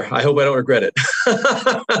 Sure. I hope I don't regret it.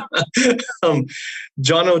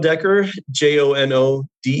 John Odecker,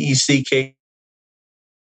 JONODECKR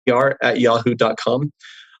at yahoo.com.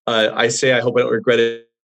 I say, I hope I don't regret it.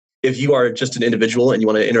 If you are just an individual and you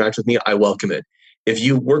want to interact with me, I welcome it. If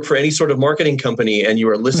you work for any sort of marketing company and you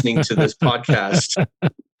are listening to this podcast,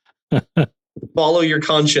 follow your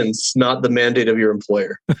conscience, not the mandate of your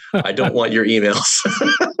employer. I don't want your emails.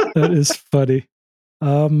 That is funny.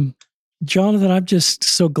 Jonathan, I'm just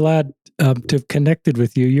so glad to have connected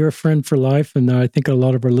with you. You're a friend for life, and I think a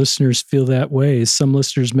lot of our listeners feel that way. Some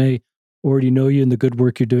listeners may already know you and the good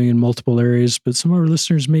work you're doing in multiple areas, but some of our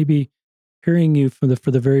listeners may be hearing you for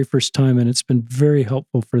the very first time, and it's been very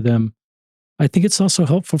helpful for them. I think it's also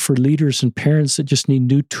helpful for leaders and parents that just need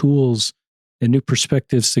new tools and new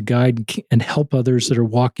perspectives to guide and help others that are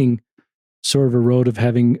walking sort of a road of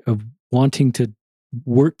wanting to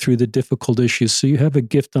work through the difficult issues. So you have a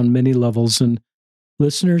gift on many levels. And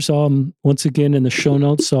listeners, once again, in the show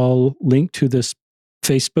notes, I'll link to this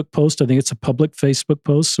Facebook post. I think it's a public Facebook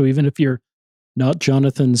post. So even if you're not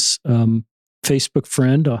Jonathan's Facebook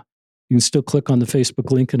friend, you can still click on the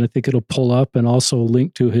Facebook link and I think it'll pull up, and also a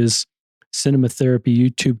link to his Cinema Therapy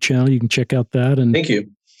YouTube channel. You can check out that. And thank you.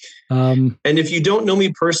 And if you don't know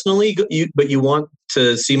me personally, but you want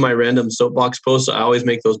to see my random soapbox posts, I always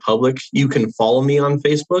make those public. You can follow me on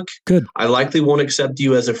Facebook. Good. I likely won't accept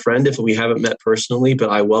you as a friend if we haven't met personally, but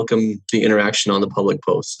I welcome the interaction on the public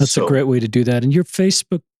posts. That's a great way to do that. And your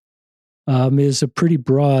Facebook is a pretty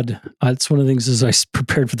broad. It's one of the things as I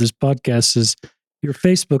prepared for this podcast is your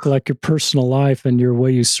Facebook, like your personal life and your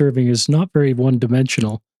way you're serving, is not very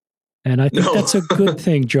one-dimensional. And I think that's a good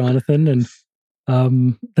thing, Jonathan. And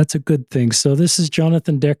that's a good thing. So this is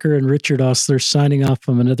Jonathan Decker and Richard Ostler signing off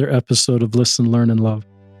from another episode of Listen, Learn, and Love.